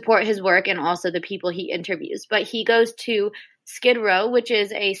can support his work and also the people he interviews. But he goes to Skid Row, which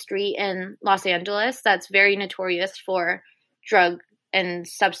is a street in Los Angeles that's very notorious for drug and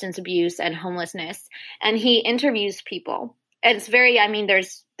substance abuse and homelessness. And he interviews people. And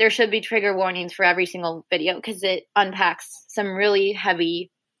it's there should be trigger warnings for every single video because it unpacks some really heavy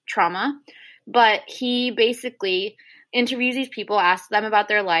trauma. But he basically interviews these people, asks them about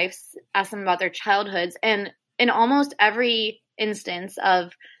their lives, asks them about their childhoods. And in almost every instance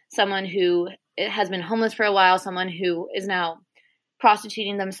of someone who has been homeless for a while, someone who is now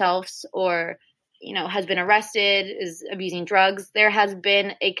prostituting themselves or, has been arrested, is abusing drugs, there has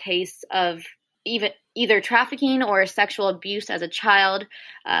been a case of either trafficking or sexual abuse as a child,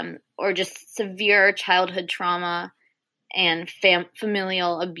 or just severe childhood trauma and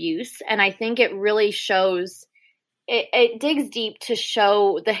familial abuse. And I think it really shows, it digs deep to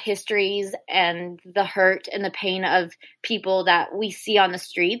show the histories and the hurt and the pain of people that we see on the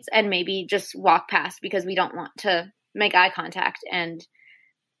streets and maybe just walk past because we don't want to make eye contact and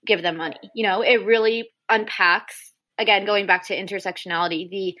give them money. It really unpacks, again, going back to intersectionality,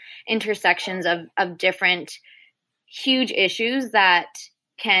 the intersections of different huge issues that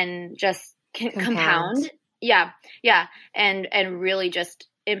can just compound. Yeah. And really just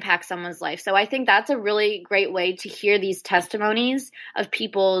impact someone's life. So I think that's a really great way to hear these testimonies of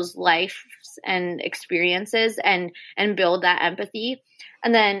people's lives and experiences and build that empathy.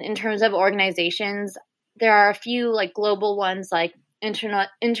 And then in terms of organizations, there are a few global ones, like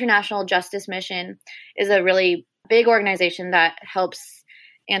International Justice Mission is a really big organization that helps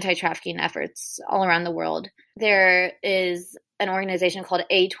anti-trafficking efforts all around the world. There is an organization called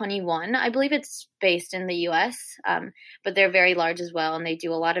A21. I believe it's based in the U.S., but they're very large as well, and they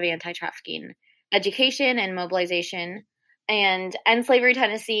do a lot of anti-trafficking education and mobilization. and End Slavery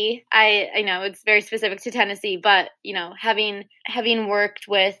Tennessee. I know it's very specific to Tennessee, but having worked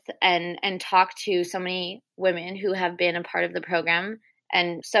with and talked to so many women who have been a part of the program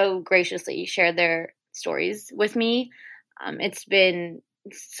and so graciously shared their stories with me, it's been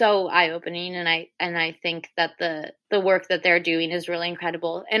so eye-opening, and I think that the work that they're doing is really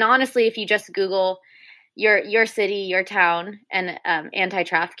incredible. And honestly, if you just Google your city, your town, and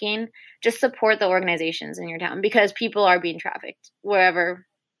anti-trafficking, just support the organizations in your town, because people are being trafficked wherever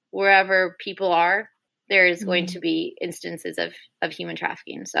people are. There is going to be instances of human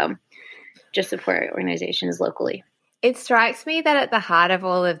trafficking. So just support organizations locally. It strikes me that at the heart of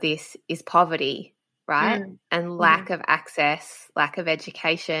all of this is poverty, right? And lack of access, lack of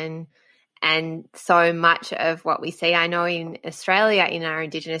education. And so much of what we see, I know in Australia, in our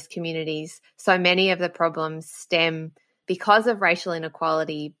Indigenous communities, so many of the problems stem because of racial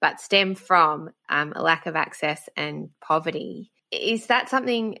inequality, but stem from a lack of access and poverty. Is that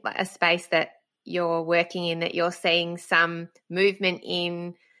something, a space that you're working in, that you're seeing some movement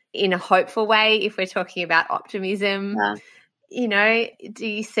in a hopeful way, if we're talking about optimism? Yeah. Do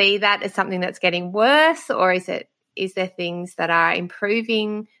you see that as something that's getting worse, or is there things that are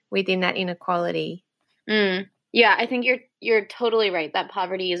improving within that inequality? Yeah, I think you're totally right that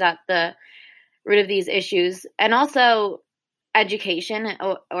poverty is at the root of these issues, and also education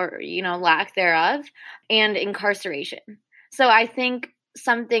or lack thereof, and incarceration. So I think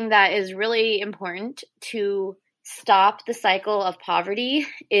something that is really important to stop the cycle of poverty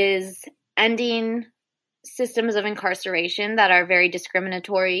is ending systems of incarceration that are very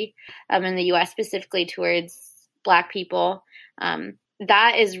discriminatory in the U.S., specifically towards Black people.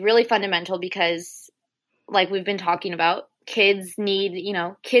 That is really fundamental because, like we've been talking about, kids need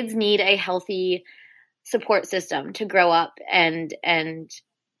a healthy support system to grow up and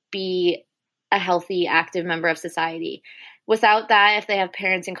be a healthy, active member of society. Without that, if they have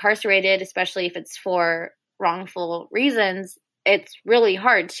parents incarcerated, especially if it's for wrongful reasons, it's really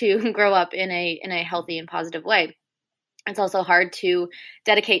hard to grow up in a healthy and positive way. It's also hard to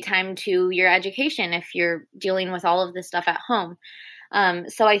dedicate time to your education if you're dealing with all of this stuff at home.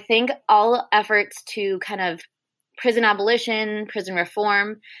 So I think all efforts to kind of prison abolition, prison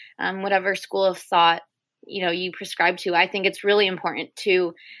reform, whatever school of thought you prescribe to, I think it's really important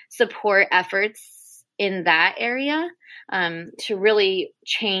to support efforts in that area to really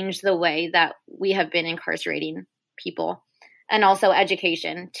change the way that we have been incarcerating people. And also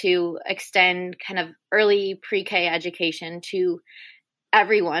education, to extend kind of early pre-K education to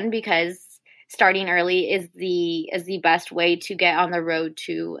everyone, because starting early is the best way to get on the road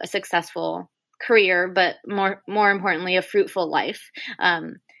to a successful career, but more importantly, a fruitful life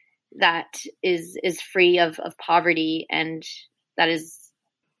that is free of poverty, and that is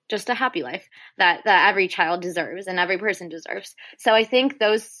just a happy life that every child deserves and every person deserves. So I think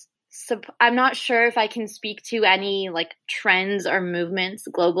I'm not sure if I can speak to any like trends or movements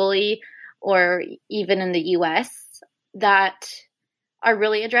globally or even in the US that are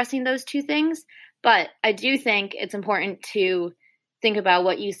really addressing those two things. But I do think it's important to think about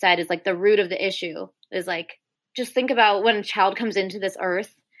what you said is like the root of the issue is like, just think about when a child comes into this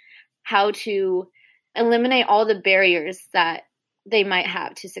earth, how to eliminate all the barriers that they might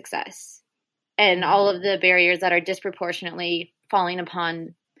have to success and all of the barriers that are disproportionately falling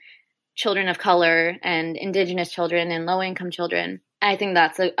upon children of color and Indigenous children and low-income children. I think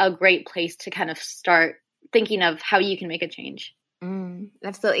that's a great place to kind of start thinking of how you can make a change.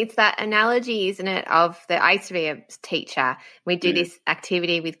 Absolutely. It's that analogy, isn't it, I used to be a teacher. We do this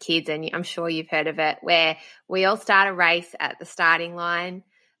activity with kids, and I'm sure you've heard of it, where we all start a race at the starting line,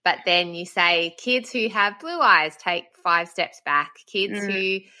 but then you say kids who have blue eyes take 5 steps back. Kids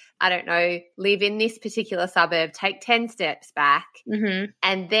who, I don't know, live in this particular suburb take 10 steps back.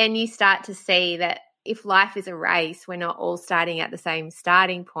 And then you start to see that if life is a race, we're not all starting at the same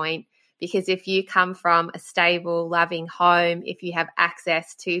starting point. Because if you come from a stable, loving home, if you have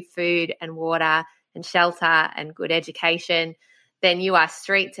access to food and water and shelter and good education, then you are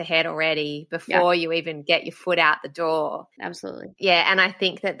streets ahead already before you even get your foot out the door. Absolutely. Yeah, and I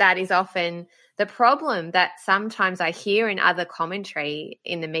think that is often the problem that sometimes I hear in other commentary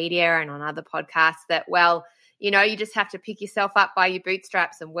in the media and on other podcasts that, well, you just have to pick yourself up by your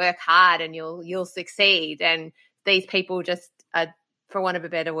bootstraps and work hard and you'll succeed. And these people just are, for want of a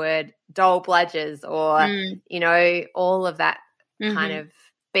better word, dull bludgers or, all of that kind of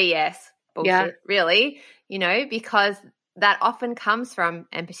BS bullshit, really, because that often comes from,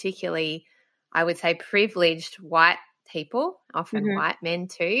 and particularly I would say privileged white people, often white men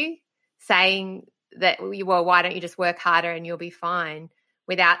too, saying that, well, why don't you just work harder and you'll be fine,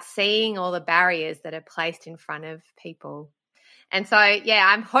 without seeing all the barriers that are placed in front of people. And so, yeah,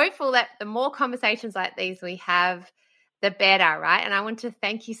 I'm hopeful that the more conversations like these we have, the better, right? And I want to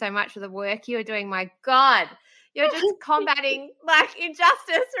thank you so much for the work you're doing. My God, you're just combating like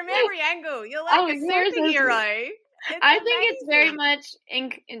injustice from every angle. You're like a superhero. I think it's very much,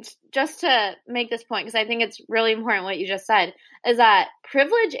 just to make this point, because I think it's really important what you just said, is that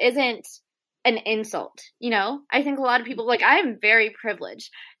privilege isn't an insult. I think a lot of people, like, I am very privileged.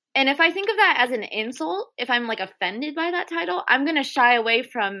 And if I think of that as an insult, if I'm like offended by that title, I'm going to shy away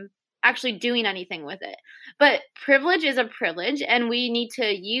from actually doing anything with it. But privilege is a privilege, and we need to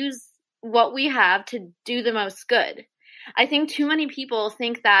use what we have to do the most good. I think too many people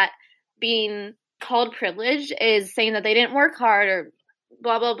think that being called privilege is saying that they didn't work hard or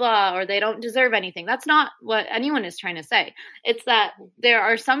blah, blah, blah, or they don't deserve anything. That's not what anyone is trying to say. It's that there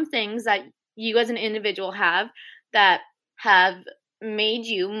are some things that you as an individual have that have made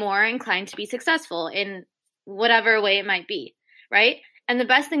you more inclined to be successful in whatever way it might be, right? And the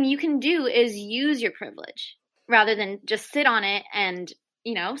best thing you can do is use your privilege rather than just sit on it. And,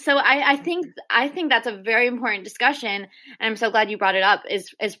 so I think that's a very important discussion. And I'm so glad you brought it up,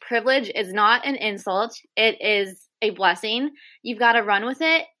 is privilege is not an insult. It is a blessing. You've got to run with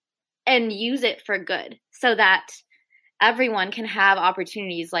it and use it for good so that everyone can have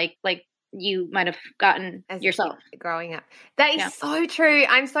opportunities like you might have gotten as yourself growing up. That is so true.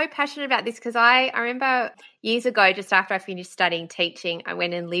 I'm so passionate about this because I remember years ago, just after I finished studying teaching, I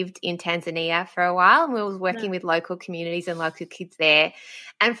went and lived in Tanzania for a while, and we was working with local communities and local kids there.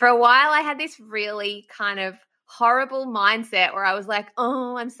 And for a while I had this really kind of horrible mindset where I was like,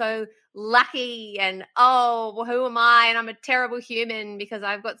 oh, I'm so lucky, and oh, well, who am I? And I'm a terrible human because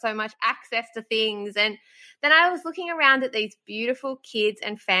I've got so much access to things. And then I was looking around at these beautiful kids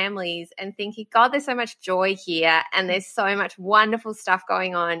and families and thinking, God, there's so much joy here, and there's so much wonderful stuff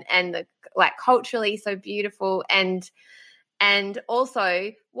going on, and culturally so beautiful, and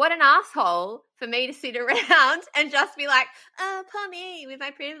also what an asshole for me to sit around and just be like, oh, poor me with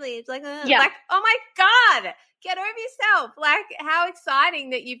my privilege, like oh my God, get over yourself. Like, how exciting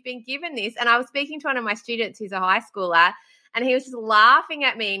that you've been given this. And I was speaking to one of my students who's a high schooler, and he was just laughing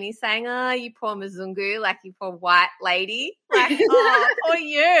at me, and he's saying, oh, you poor Mzungu, like you poor white lady. Like, oh, poor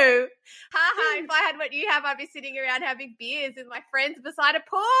you. If I had what you have, I'd be sitting around having beers with my friends beside a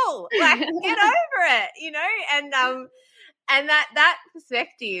pool. Like, get over it, And that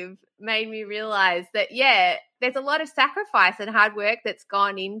perspective made me realize that, there's a lot of sacrifice and hard work that's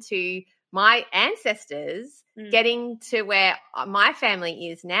gone into my ancestors getting to where my family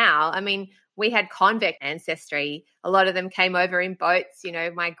is now. I mean, we had convict ancestry. A lot of them came over in boats.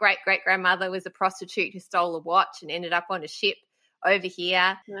 My great-great-grandmother was a prostitute who stole a watch and ended up on a ship over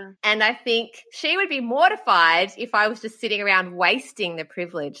here. Yeah. And I think she would be mortified if I was just sitting around wasting the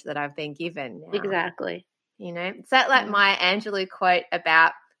privilege that I've been given now. Exactly. Is that like Maya Angelou quote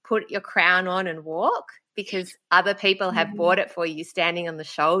about put your crown on and walk? Because other people have bought it for you, standing on the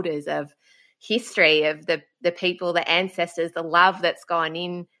shoulders of history, of the people, the ancestors, the love that's gone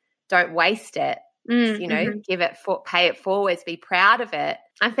in. Don't waste it. Give it, pay it forwards, be proud of it.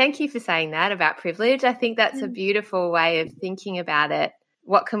 And thank you for saying that about privilege. I think that's a beautiful way of thinking about it.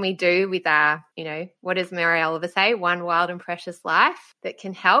 What can we do with our, what does Mary Oliver say? One wild and precious life that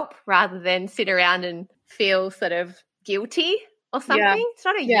can help, rather than sit around and feel sort of guilty or something. Yeah. It's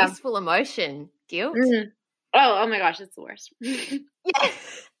not a useful emotion, guilt. Oh my gosh, it's the worst. Yeah,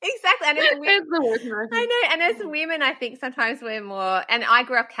 exactly. And it's the worst emotion. I know. And as women, I think sometimes we're more, and I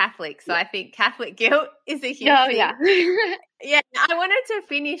grew up Catholic, so I think Catholic guilt is a huge thing. Yeah. Yeah. I wanted to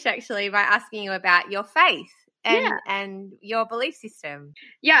finish actually by asking you about your faith and your belief system.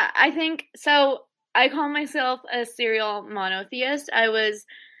 Yeah, I think so. I call myself a serial monotheist. I was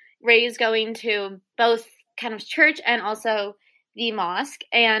raised going to both kind of church and also the mosque.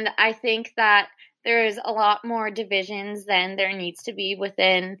 And I think that there is a lot more divisions than there needs to be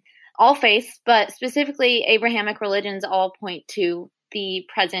within all faiths, but specifically Abrahamic religions all point to the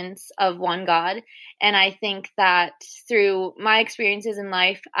presence of one God. And I think that through my experiences in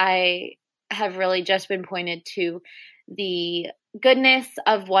life, I have really just been pointed to the goodness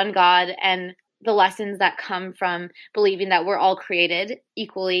of one God and the lessons that come from believing that we're all created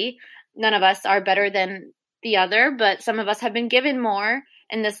equally. None of us are better than the other, but some of us have been given more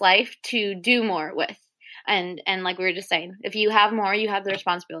in this life to do more with. And like we were just saying, if you have more, you have the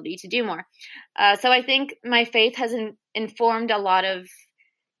responsibility to do more. So I think my faith has informed a lot of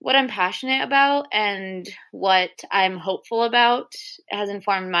what I'm passionate about and what I'm hopeful about. It has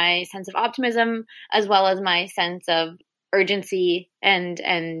informed my sense of optimism as well as my sense of urgency and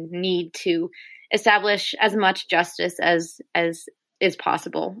need to establish as much justice as is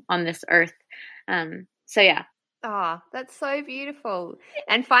possible on this earth. So yeah. Oh, that's so beautiful.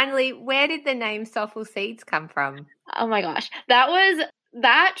 And finally, where did the name Soulful Seeds come from? Oh my gosh.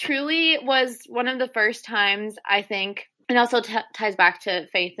 That truly was one of the first times, I think, and also ties back to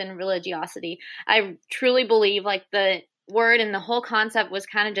faith and religiosity. I truly believe like the word and the whole concept was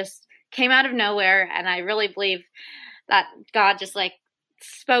kind of just came out of nowhere. And I really believe that God just like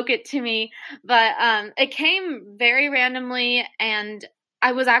spoke it to me. But it came very randomly. And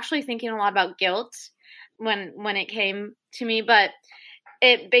I was actually thinking a lot about guilt when it came to me. But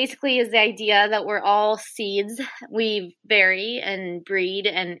it basically is the idea that we're all seeds. We vary and breed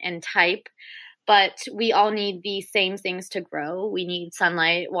and type, but we all need the same things to grow. We need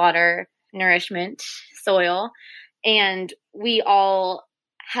sunlight, water, nourishment, soil, and we all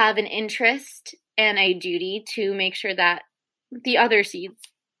have an interest and a duty to make sure that the other seeds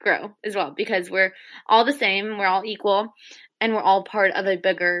grow as well, because we're all the same, we're all equal, and we're all part of a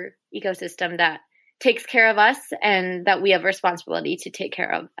bigger ecosystem that takes care of us and that we have a responsibility to take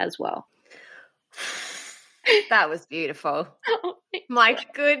care of as well. That was beautiful. My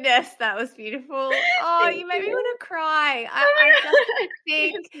goodness, that was beautiful. Oh, you made me want to cry. I just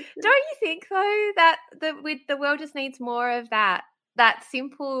think, don't you think though that the world just needs more of that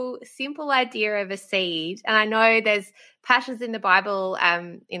simple idea of a seed? And I know there's passages in the Bible,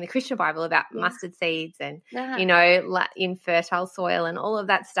 in the Christian Bible, about mustard seeds and in fertile soil and all of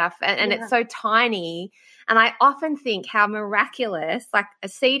that stuff. And it's so tiny. And I often think how miraculous, like a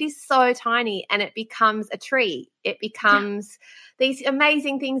seed is so tiny and it becomes a tree. It becomes these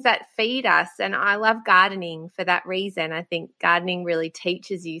amazing things that feed us. And I love gardening for that reason. I think gardening really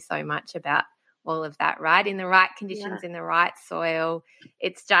teaches you so much about all of that, right? In the right conditions, in the right soil.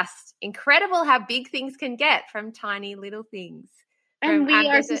 It's just incredible how big things can get from tiny little things. And we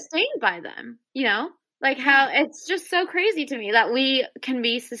are sustained by them, like how it's just so crazy to me that we can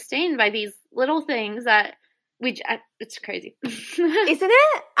be sustained by these little things that it's crazy. Isn't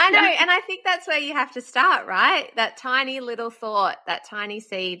it? I know. And I think that's where you have to start, right? That tiny little thought, that tiny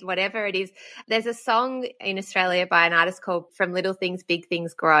seed, whatever it is. There's a song in Australia by an artist called From Little Things, Big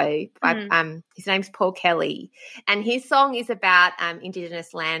Things Grow. His name's Paul Kelly. And his song is about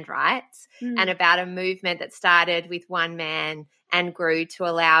Indigenous land rights and about a movement that started with one man and grew to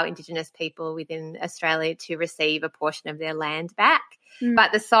allow Indigenous people within Australia to receive a portion of their land back.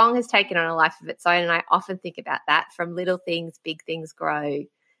 But the song has taken on a life of its own, and I often think about that. From little things, big things grow.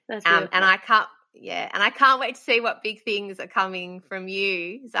 That's and I can't wait to see what big things are coming from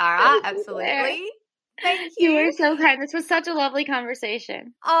you, Zara. Absolutely. Thank you. You were so kind. This was such a lovely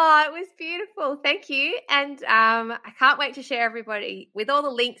conversation. Oh, it was beautiful. Thank you. And I can't wait to share everybody with all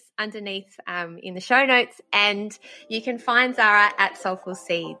the links underneath in the show notes. And you can find Zara at Soulful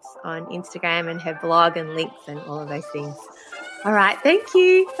Seeds on Instagram and her blog and links and all of those things. All right. Thank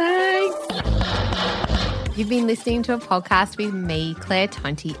you. Bye. You've been listening to a podcast with me, Claire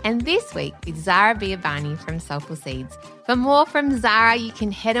Tonti, and this week with Zara Biabani from Soulful Seeds. For more from Zara, you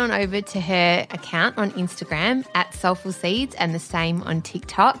can head on over to her account on Instagram at Soulful Seeds and the same on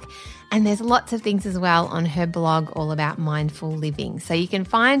TikTok. And there's lots of things as well on her blog all about mindful living. So you can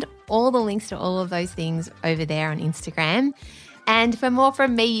find all the links to all of those things over there on Instagram. And for more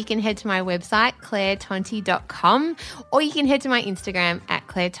from me, you can head to my website, clairetonti.com, or you can head to my Instagram at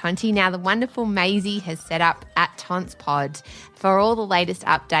Claire Tonti. Now, the wonderful Maisie has set up at TonsPod for all the latest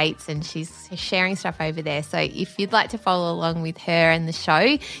updates, and she's sharing stuff over there. So if you'd like to follow along with her and the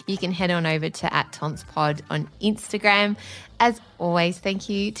show, you can head on over to at TonsPod on Instagram. As always, thank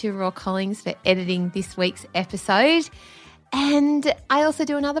you to Raw Collings for editing this week's episode. And I also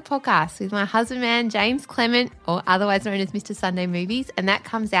do another podcast with my husband, man, James Clement, or otherwise known as Mr. Sunday Movies, and that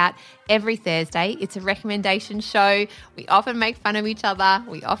comes out every Thursday. It's a recommendation show. We often make fun of each other.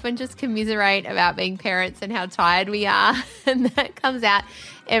 We often just commiserate about being parents and how tired we are, and that comes out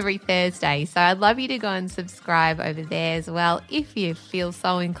every Thursday. So I'd love you to go and subscribe over there as well if you feel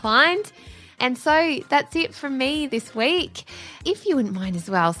so inclined. And so that's it from me this week. If you wouldn't mind as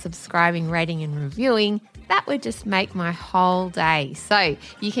well subscribing, rating and reviewing, that would just make my whole day. So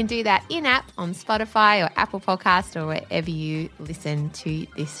you can do that in-app on Spotify or Apple Podcast or wherever you listen to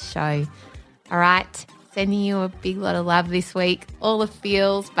this show. All right, sending you a big lot of love this week. All the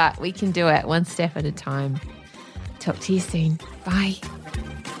feels, but we can do it one step at a time. Talk to you soon. Bye.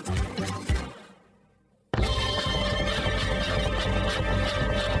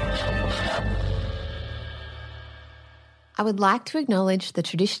 I would like to acknowledge the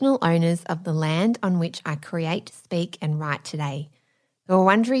traditional owners of the land on which I create, speak and write today, the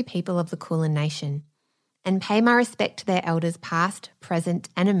Wurundjeri people of the Kulin Nation, and pay my respect to their elders past, present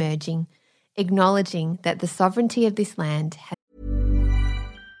and emerging, acknowledging that the sovereignty of this land has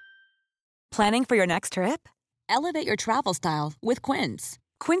Planning for your next trip? Elevate your travel style with Quince.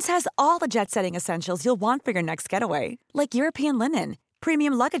 Quince has all the jet-setting essentials you'll want for your next getaway, like European linen,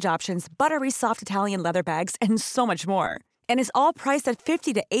 premium luggage options, buttery soft Italian leather bags, and so much more. And is all priced at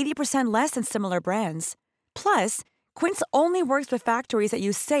 50 to 80% less than similar brands. Plus, Quince only works with factories that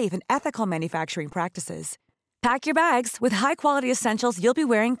use safe and ethical manufacturing practices. Pack your bags with high-quality essentials you'll be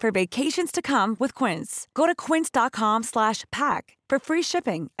wearing for vacations to come with Quince. Go to quince.com/pack for free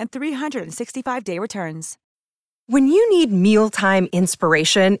shipping and 365-day returns. When you need mealtime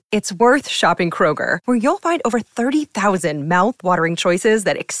inspiration, it's worth shopping Kroger, where you'll find over 30,000 mouth-watering choices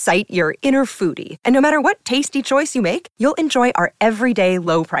that excite your inner foodie. And no matter what tasty choice you make, you'll enjoy our everyday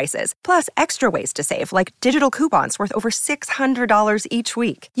low prices, plus extra ways to save, like digital coupons worth over $600 each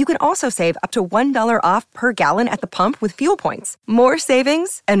week. You can also save up to $1 off per gallon at the pump with fuel points. More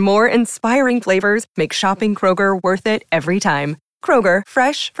savings and more inspiring flavors make shopping Kroger worth it every time. Kroger,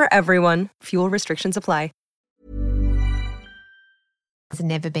 fresh for everyone. Fuel restrictions apply. Has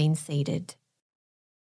never been seeded.